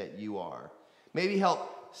person that you are? Maybe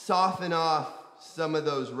help soften off some of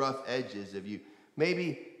those rough edges of you.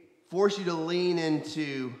 Maybe force you to lean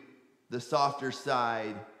into the softer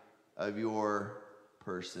side of your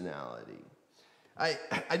personality.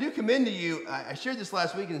 I do commend to you, I shared this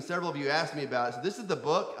last week and several of you asked me about it. So this is the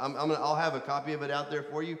book. I'll have a copy of it out there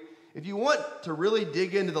for you. If you want to really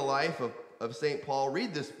dig into the life of St. Paul,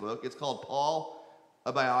 read this book. It's called Paul,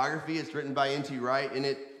 a biography. It's written by N.T. Wright, and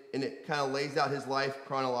it kind of lays out his life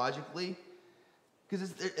chronologically.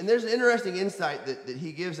 And there's an interesting insight that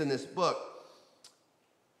he gives in this book,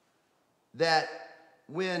 that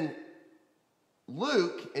when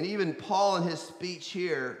Luke, and even Paul in his speech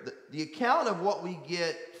here, the account of what we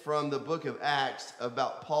get from the book of Acts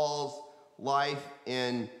about Paul's life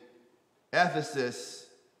in Ephesus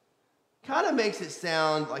kind of makes it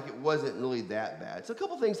sound like it wasn't really that bad. So a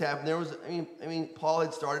couple things happened. There was, I mean, Paul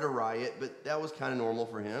had started a riot, but that was kind of normal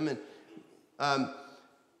for him.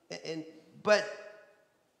 But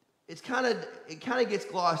it kind of gets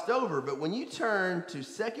glossed over. But when you turn to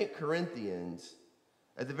 2 Corinthians,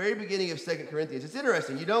 at the very beginning of 2 Corinthians, it's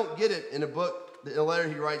interesting. You don't get it in a letter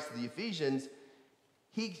he writes to the Ephesians.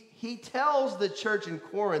 He tells the church in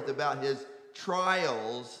Corinth about his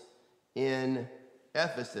trials in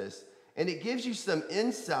Ephesus. And it gives you some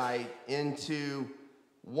insight into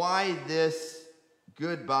why this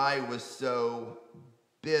goodbye was so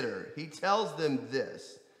bitter. He tells them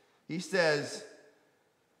this. He says,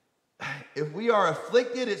 if we are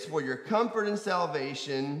afflicted, it's for your comfort and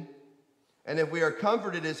salvation. And if we are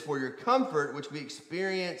comforted, it's for your comfort, which we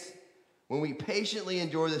experience when we patiently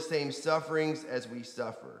endure the same sufferings as we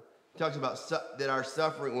suffer. He talks about that our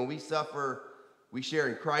suffering, when we suffer, we share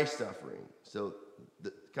in Christ's suffering. So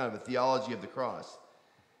kind of a theology of the cross.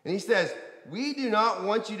 And he says, we do not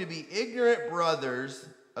want you to be ignorant, brothers,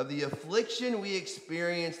 of the affliction we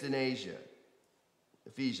experienced in Asia.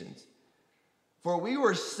 Ephesians. For we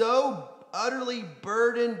were so utterly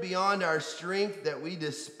burdened beyond our strength that we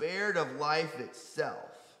despaired of life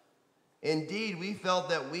itself. Indeed, we felt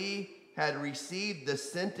that we had received the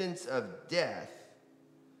sentence of death,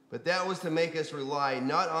 but that was to make us rely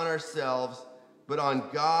not on ourselves, but on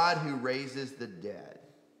God who raises the dead.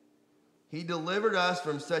 He delivered us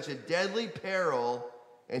from such a deadly peril,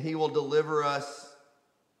 and he will deliver us.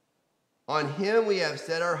 On him we have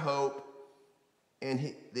set our hope,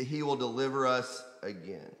 and that he will deliver us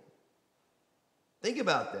again. Think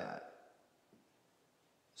about that.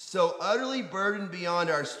 So utterly burdened beyond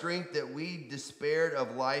our strength that we despaired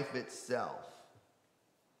of life itself.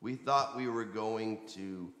 We thought we were going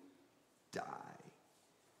to die.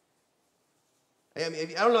 I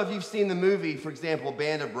don't know if you've seen the movie, for example,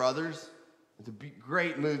 Band of Brothers. It's a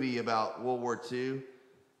great movie about World War II,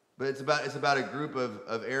 but it's about a group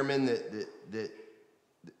of airmen that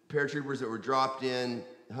paratroopers that were dropped in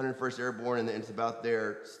 101st Airborne, and it's about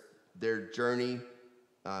their journey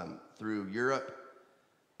through Europe.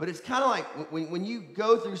 But it's kind of like when you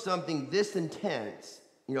go through something this intense,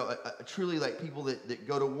 you know, truly like people that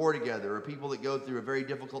go to war together, or people that go through a very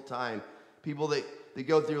difficult time, people that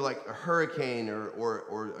go through like a hurricane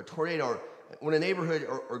or a tornado, or when a neighborhood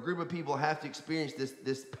or group of people have to experience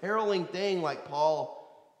this periling thing like Paul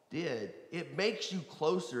did, it makes you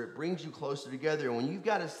closer. It brings you closer together. And when you've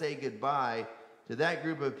got to say goodbye to that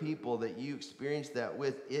group of people that you experienced that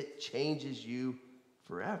with, it changes you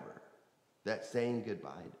forever. That saying goodbye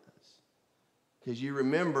does. Because you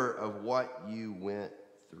remember of what you went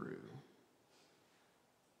through.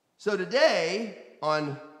 So today,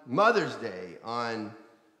 on Mother's Day, on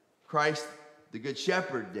Christ the Good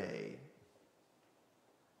Shepherd Day,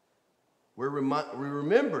 we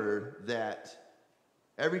remember that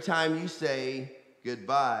every time you say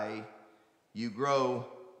goodbye, you grow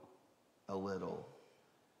a little.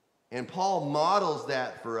 And Paul models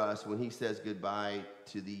that for us when he says goodbye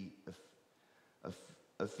to the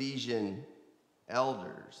Ephesian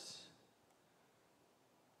elders.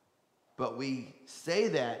 But we say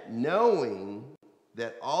that knowing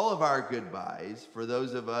that all of our goodbyes, for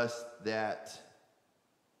those of us that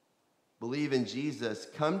believe in Jesus,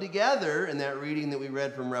 come together in that reading that we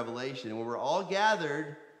read from Revelation, when we're all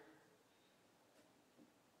gathered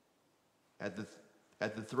at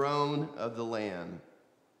the throne of the Lamb.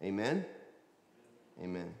 Amen?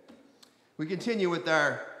 Amen. We continue with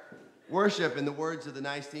our worship in the words of the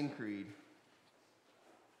Nicene Creed.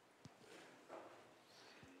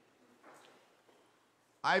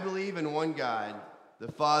 I believe in one God,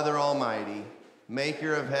 the Father Almighty,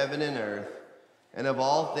 maker of heaven and earth, and of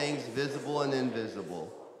all things visible and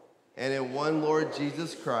invisible, and in one Lord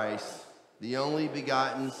Jesus Christ, the only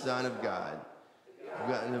begotten Son of God,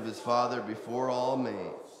 begotten of his Father before all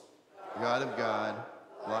made, God of God,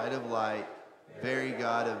 light of light, very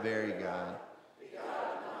God of very God,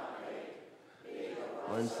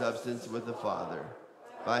 one substance with the Father,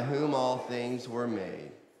 by whom all things were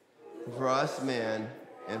made. For us men,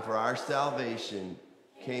 and for our salvation,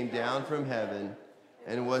 came down from heaven,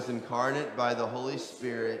 and was incarnate by the Holy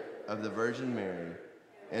Spirit of the Virgin Mary,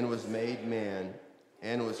 and was made man,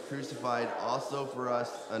 and was crucified also for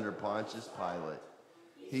us under Pontius Pilate.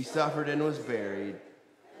 he suffered and was buried.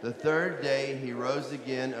 The third day he rose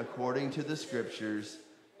again according to the Scriptures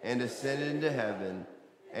and ascended into heaven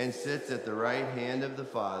and sits at the right hand of the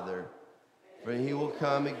Father. For he will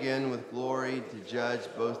come again with glory to judge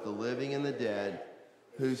both the living and the dead,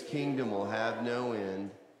 whose kingdom will have no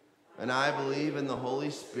end. And I believe in the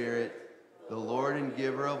Holy Spirit, the Lord and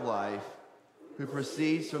giver of life, who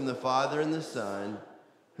proceeds from the Father and the Son,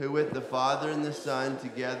 who with the Father and the Son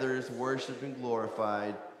together is worshipped and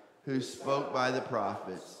glorified, who spoke by the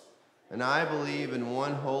prophets. And I believe in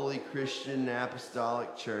one holy Christian and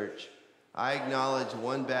apostolic church. I acknowledge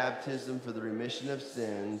one baptism for the remission of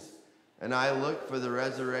sins, and I look for the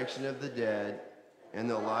resurrection of the dead and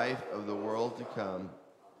the life of the world to come.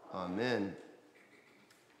 Amen.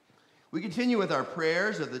 We continue with our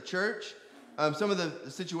prayers of the church. Some of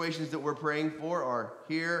the situations that we're praying for are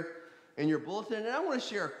here in your bulletin, and I want to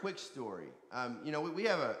share a quick story. We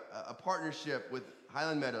have a partnership with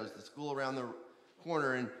Highland Meadows, the school around the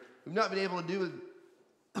corner, and we've not been able to do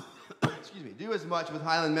as much with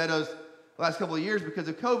Highland Meadows the last couple of years because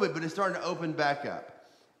of COVID, but it's starting to open back up.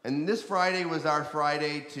 And this Friday was our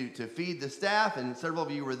Friday to feed the staff, and several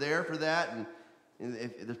of you were there for that. And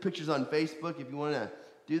if there's pictures on Facebook if you want to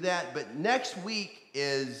do that. But next week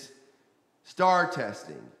is STAR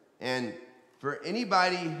testing. And for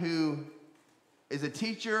anybody who is a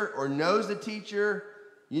teacher or knows a teacher,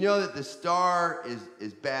 you know that the STAR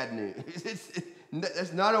is bad news.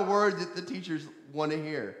 That's not a word that the teachers want to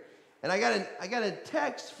hear. And I got a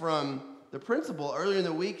text from the principal earlier in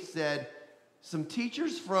the week said some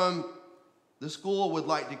teachers from the school would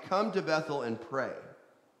like to come to Bethel and pray.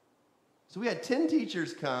 So we had 10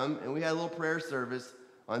 teachers come, and we had a little prayer service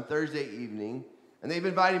on Thursday evening. And they've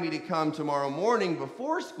invited me to come tomorrow morning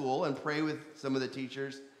before school and pray with some of the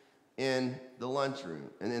teachers in the lunchroom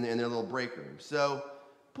and in their little break room. So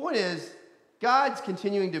point is, God's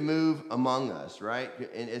continuing to move among us, right?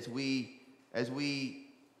 And as we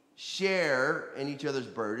share in each other's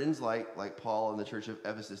burdens, like Paul and the church of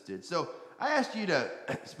Ephesus did. So I asked you to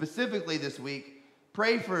specifically this week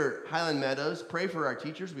pray for Highland Meadows, pray for our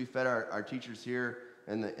teachers. We fed our teachers here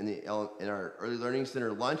in our early learning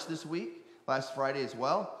center lunch this week, last Friday as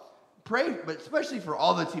well. Pray, but especially for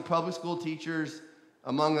all the public school teachers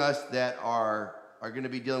among us that are going to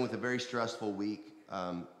be dealing with a very stressful week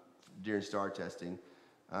during STAR testing.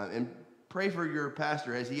 And pray for your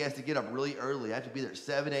pastor as he has to get up really early. I have to be there at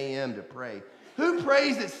 7 a.m. to pray. Who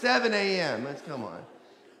prays at 7 a.m.? Come on.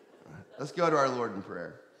 Let's go to our Lord in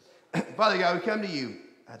prayer. Father God, we come to you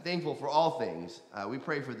thankful for all things. We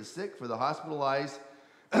pray for the sick, for the hospitalized,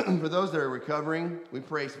 for those that are recovering. We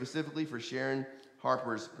pray specifically for Sharon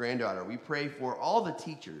Harper's granddaughter. We pray for all the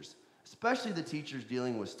teachers, especially the teachers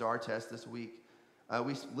dealing with STAR tests this week.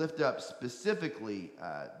 We lift up specifically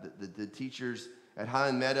the teachers at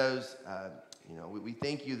Highland Meadows. We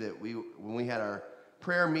thank you that when we had our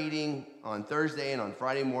prayer meeting on Thursday and on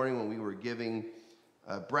Friday morning when we were giving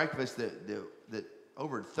breakfast, that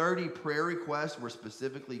over 30 prayer requests were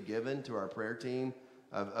specifically given to our prayer team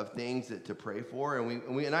of things to pray for.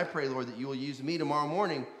 And I pray, Lord, that you will use me tomorrow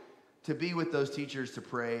morning to be with those teachers to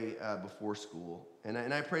pray before school.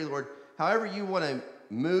 And I pray, Lord, however you want to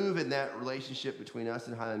move in that relationship between us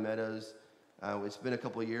and Highland Meadows. It's been a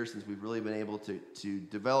couple of years since we've really been able to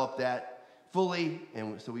develop that fully.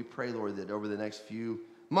 And so we pray, Lord, that over the next few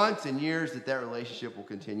months and years that relationship will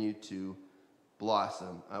continue to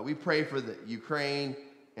blossom. We pray for the Ukraine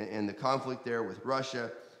and the conflict there with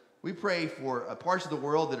Russia. We pray for parts of the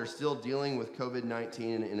world that are still dealing with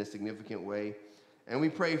COVID-19 in a significant way. And we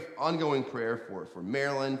pray ongoing prayer for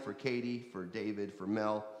Marilyn, for Katie, for David, for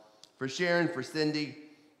Mel, for Sharon, for Cindy,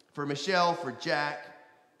 for Michelle, for Jack,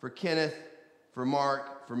 for Kenneth, for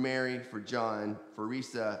Mark, for Mary, for John, for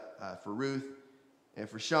Risa, for Ruth, and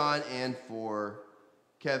for Sean, and for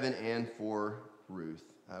Kevin, and for Ruth.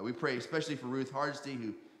 We pray especially for Ruth Hardesty,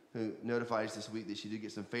 who notified us this week that she did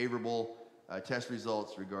get some favorable test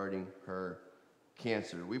results regarding her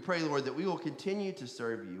cancer. We pray, Lord, that we will continue to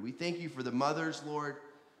serve you. We thank you for the mothers, Lord.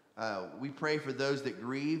 We pray for those that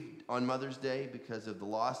grieve on Mother's Day because of the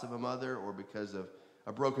loss of a mother or because of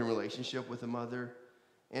a broken relationship with a mother.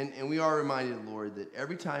 And we are reminded, Lord, that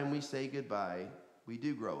every time we say goodbye, we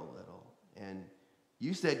do grow a little. And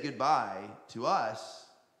you said goodbye to us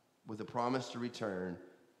with a promise to return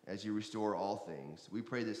as you restore all things. We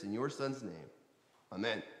pray this in your Son's name.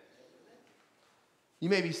 Amen. You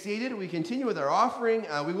may be seated. We continue with our offering.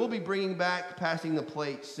 We will be bringing back passing the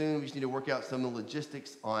plate soon. We just need to work out some of the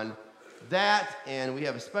logistics on that. And we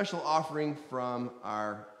have a special offering from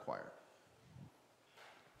our choir.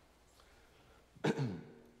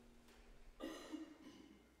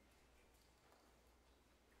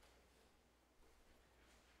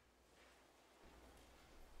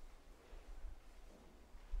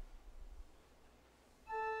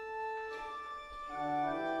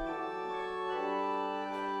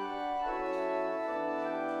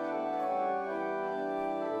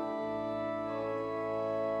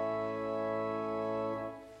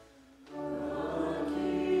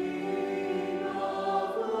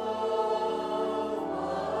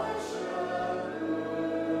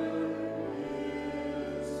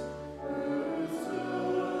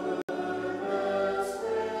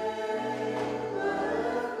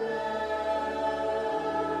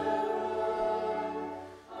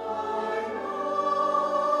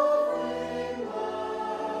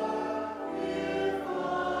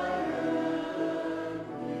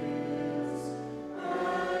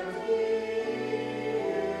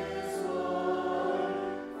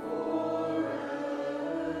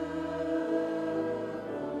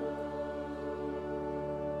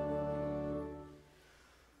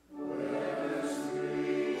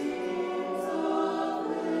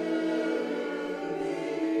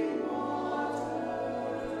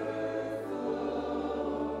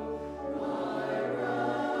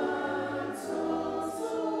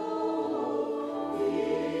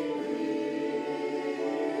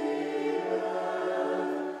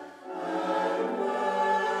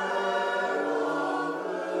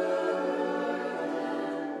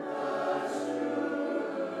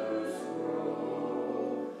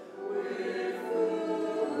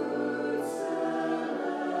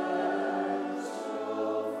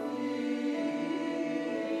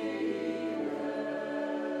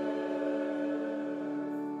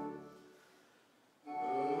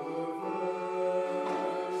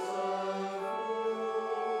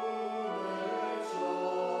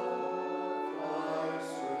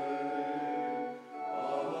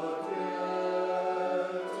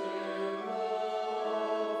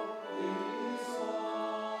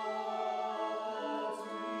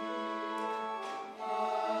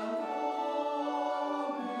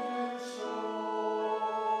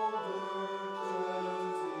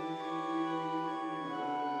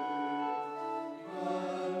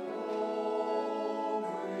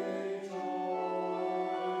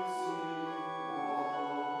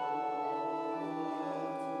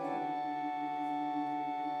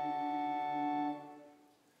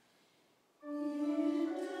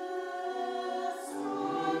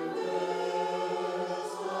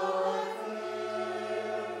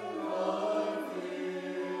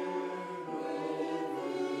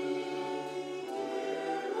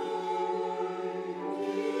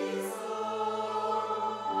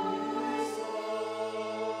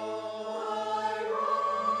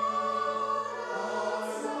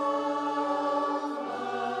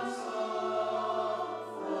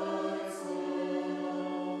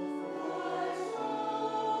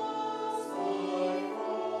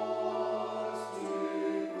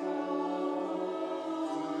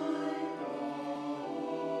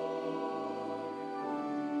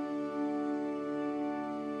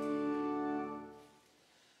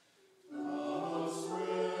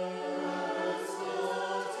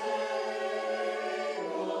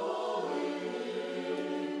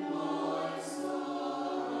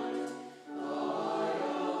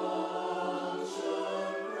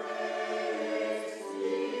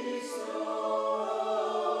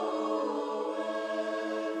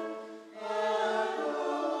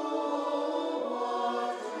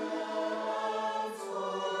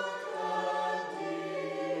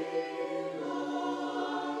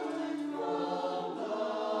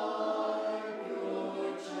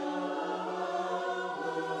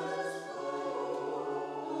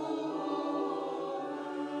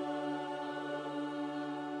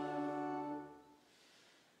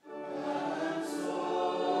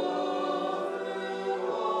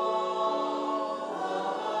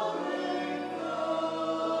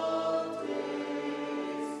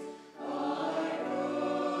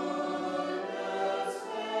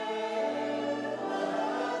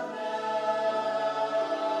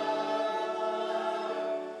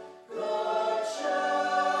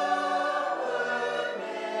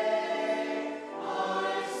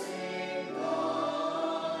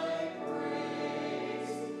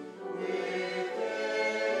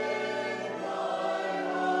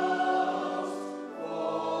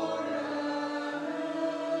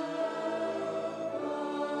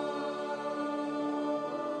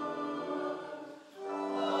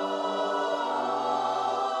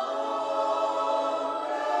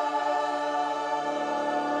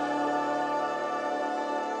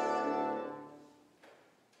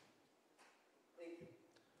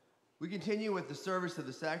 We continue with the service of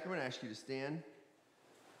the sacrament. I ask you to stand.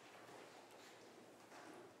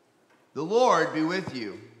 The Lord be with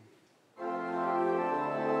you.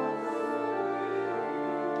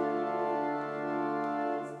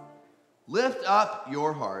 Lift up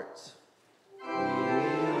your hearts.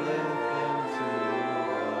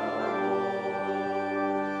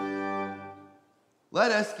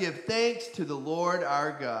 Let us give thanks to the Lord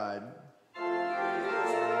our God.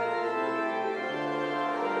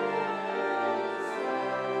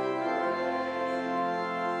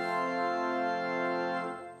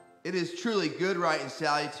 It is truly good, right, and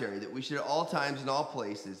salutary that we should at all times and all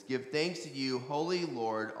places give thanks to you, Holy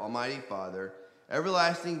Lord, Almighty Father,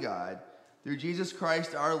 everlasting God, through Jesus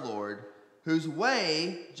Christ our Lord, whose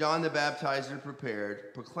way John the Baptizer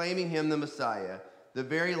prepared, proclaiming him the Messiah, the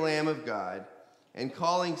very Lamb of God, and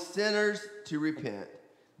calling sinners to repent,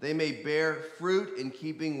 they may bear fruit in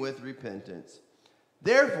keeping with repentance.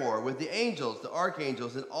 Therefore, with the angels, the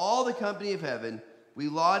archangels, and all the company of heaven, we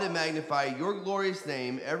laud and magnify your glorious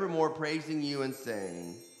name, evermore praising you and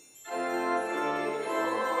saying,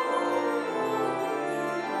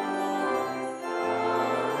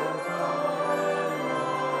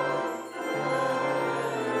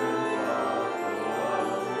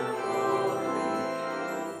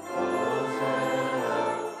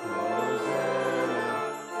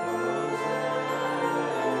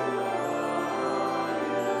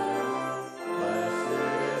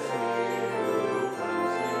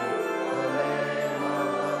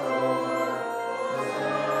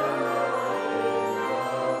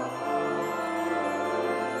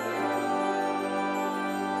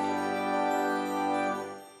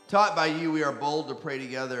 Taught by you, we are bold to pray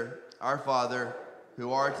together. Our Father,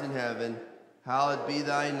 who art in heaven, hallowed be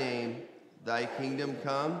thy name. Thy kingdom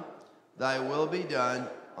come, thy will be done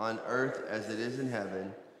on earth as it is in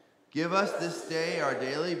heaven. Give us this day our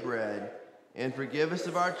daily bread, and forgive us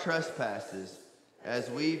of our trespasses, as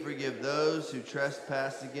we forgive those who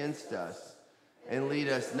trespass against us. And lead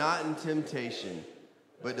us not in temptation,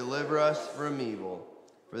 but deliver us from evil.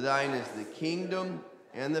 For thine is the kingdom,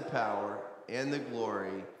 and the power, and the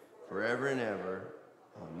glory, forever and ever.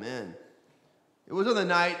 Amen. It was on the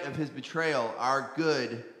night of his betrayal, our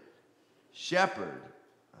good shepherd,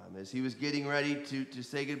 as he was getting ready to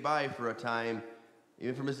say goodbye for a time,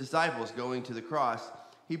 even from his disciples going to the cross,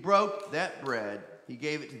 he broke that bread. He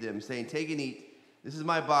gave it to them, saying, "Take and eat. This is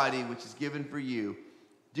my body, which is given for you.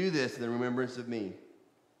 Do this in the remembrance of me."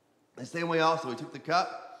 The same way also, he took the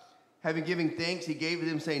cup. Having given thanks, he gave it to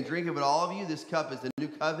them, saying, "Drink of it, all of you. This cup is the new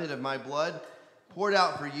covenant of my blood, poured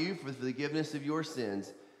out for you for the forgiveness of your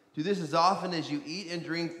sins. Do this as often as you eat and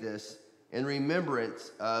drink this in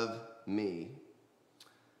remembrance of me."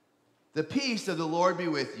 The peace of the Lord be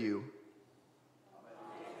with you.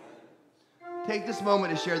 Amen. Take this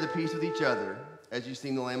moment to share the peace with each other as you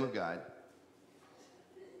sing the Lamb of God.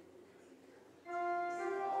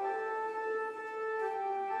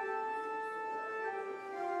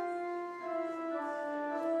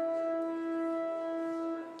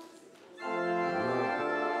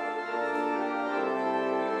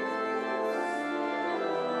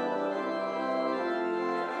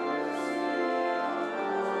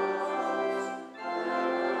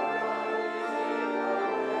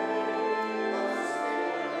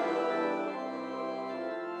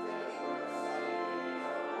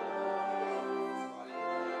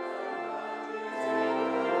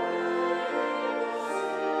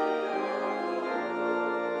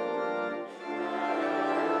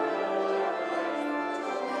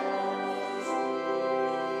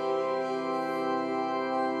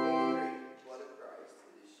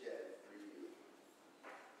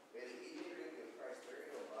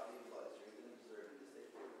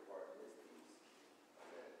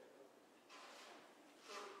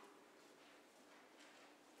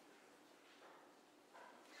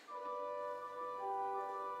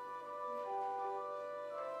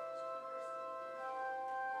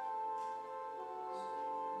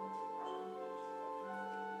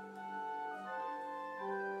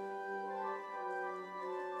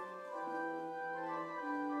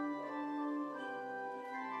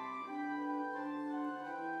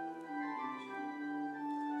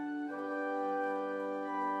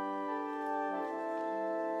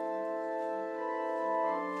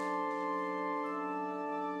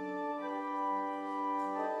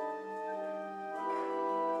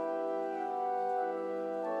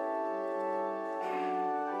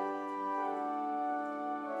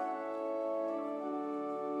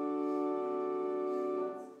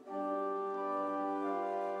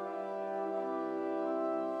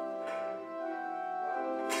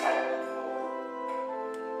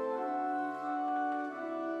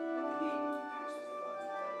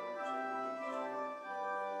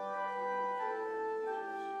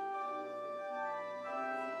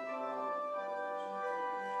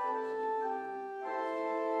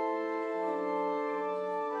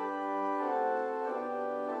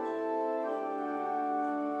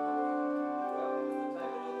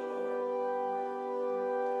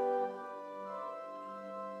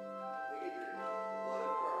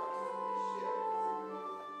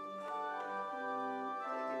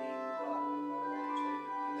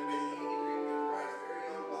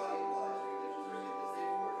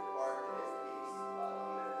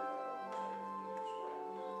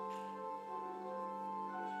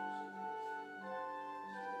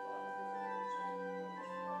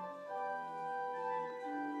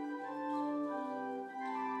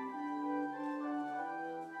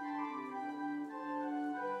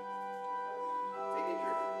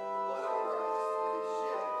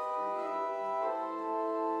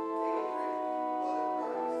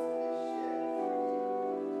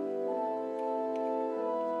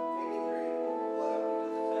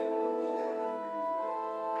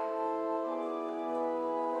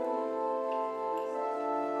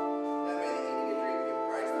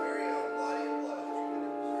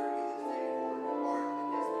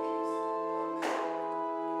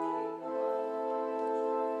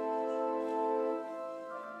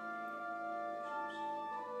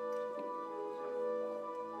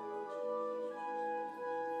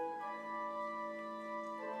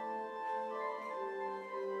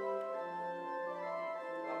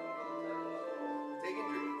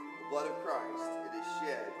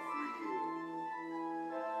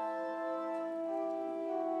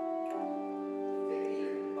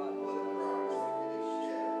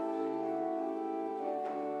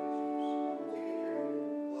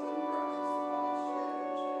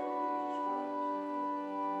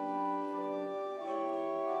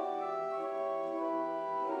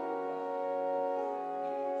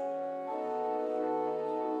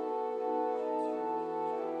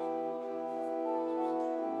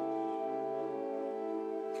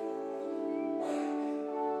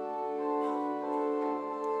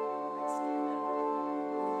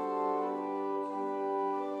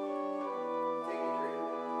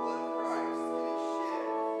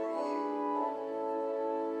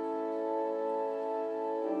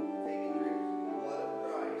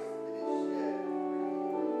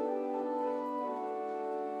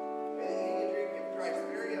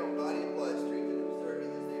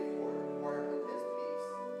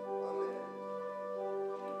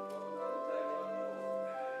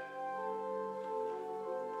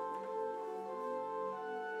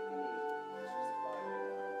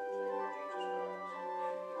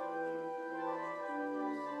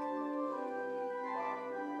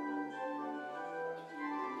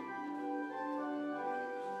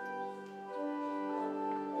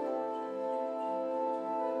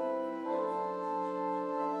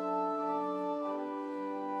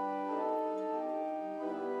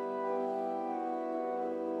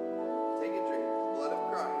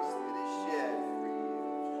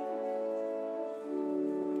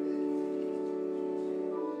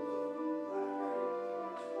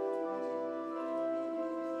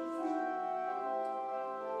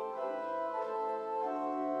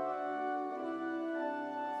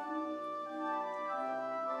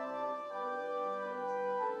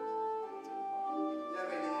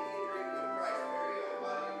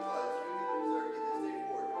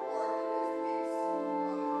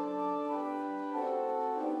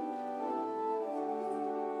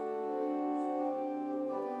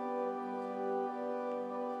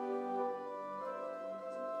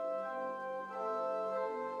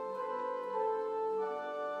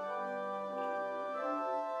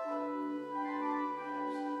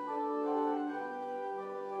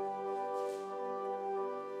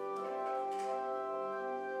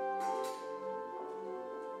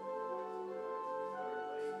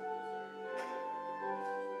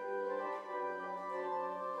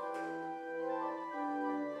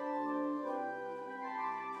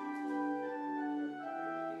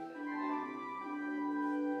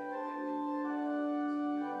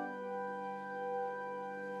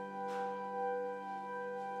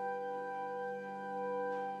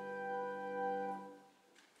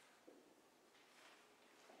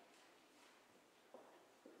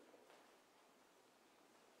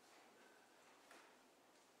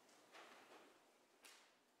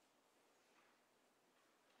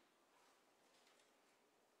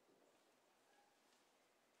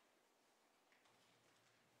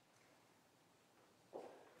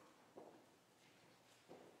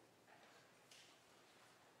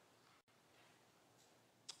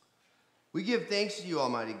 We give thanks to you,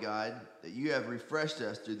 Almighty God, that you have refreshed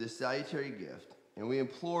us through this salutary gift, and we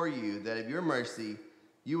implore you that of your mercy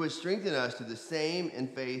you would strengthen us to the same in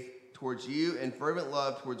faith towards you and fervent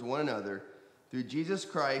love towards one another, through Jesus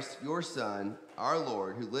Christ, your Son, our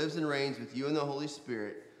Lord, who lives and reigns with you in the Holy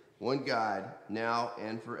Spirit, one God, now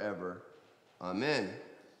and forever. Amen.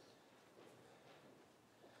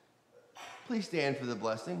 Please stand for the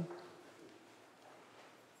blessing.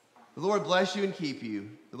 The Lord bless you and keep you.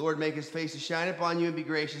 The Lord make his face to shine upon you and be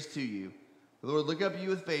gracious to you. The Lord look up at you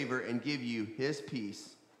with favor and give you his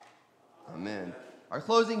peace. Amen. Our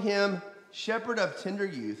closing hymn, Shepherd of Tender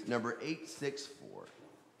Youth, number 864.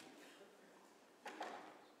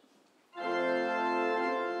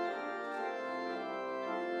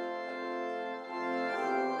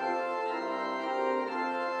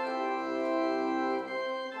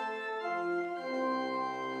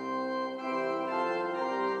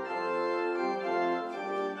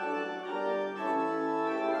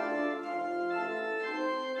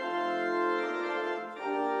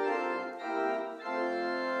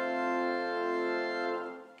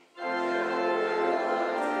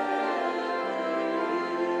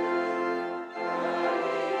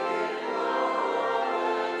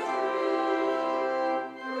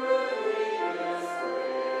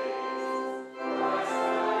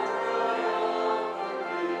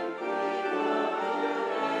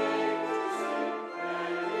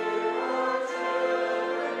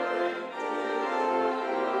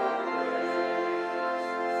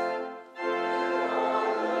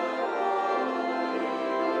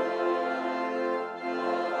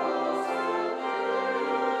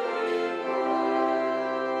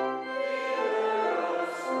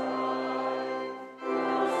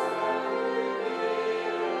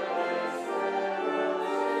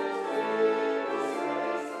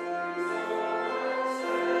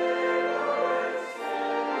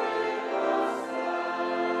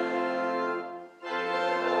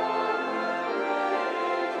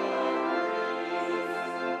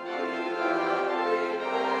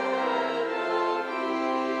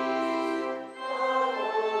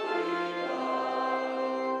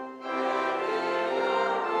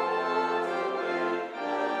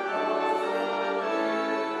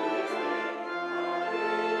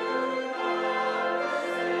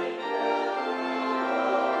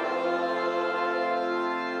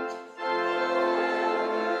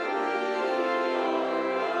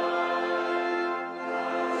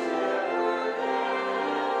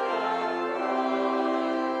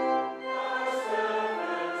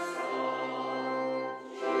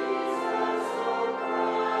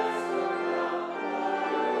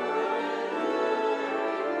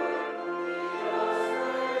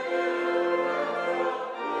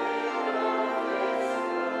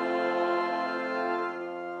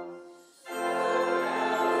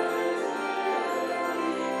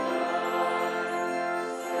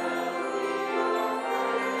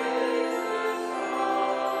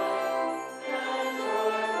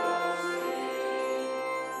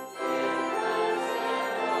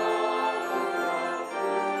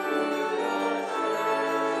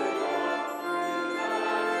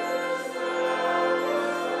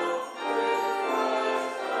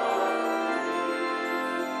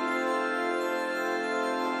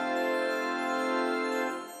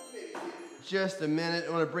 Just a minute.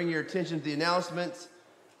 I want to bring your attention to the announcements.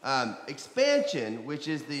 Expansion, which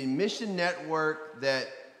is the mission network that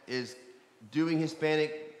is doing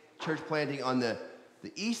Hispanic church planting on the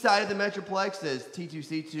east side of the Metroplex, as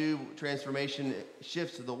T2C2 transformation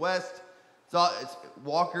shifts to the west.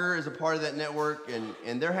 Walker is a part of that network,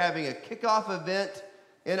 and they're having a kickoff event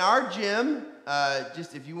in our gym.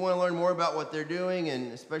 Just if you want to learn more about what they're doing,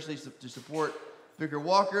 and especially to support Vicar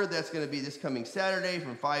Walker, that's going to be this coming Saturday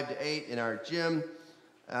from 5 to 8 in our gym.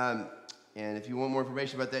 And if you want more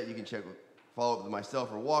information about that, you can follow up with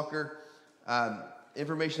myself or Walker.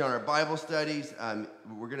 Information on our Bible studies.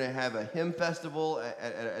 We're going to have a hymn festival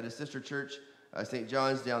at a sister church, St.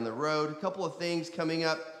 John's down the road. A couple of things coming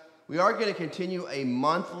up. We are going to continue a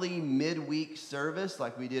monthly midweek service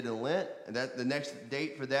like we did in Lent. And the next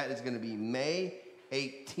date for that is going to be May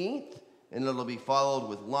 18th. And it'll be followed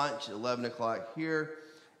with lunch at 11 o'clock here.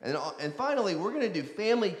 And finally, we're going to do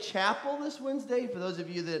Family Chapel this Wednesday. For those of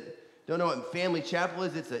you that don't know what Family Chapel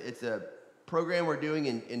is, it's a program we're doing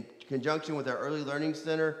in conjunction with our Early Learning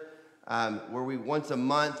Center, where we once a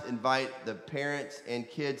month invite the parents and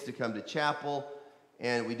kids to come to chapel.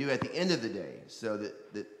 And we do at the end of the day so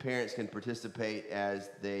that parents can participate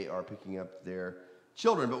as they are picking up their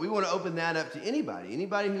children. But we want to open that up to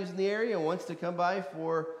anybody who's in the area and wants to come by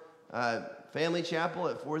for Family Chapel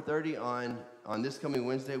at 4:30 on this coming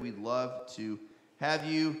Wednesday. We'd love to have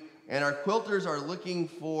you. And our quilters are looking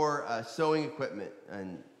for sewing equipment.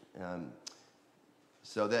 And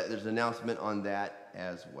so there's an announcement on that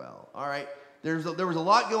as well. All right. There was a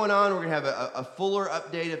lot going on. We're going to have a fuller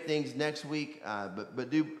update of things next week. But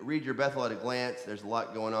do read your Bethel at a glance. There's a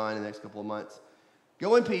lot going on in the next couple of months.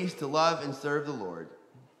 Go in peace to love and serve the Lord.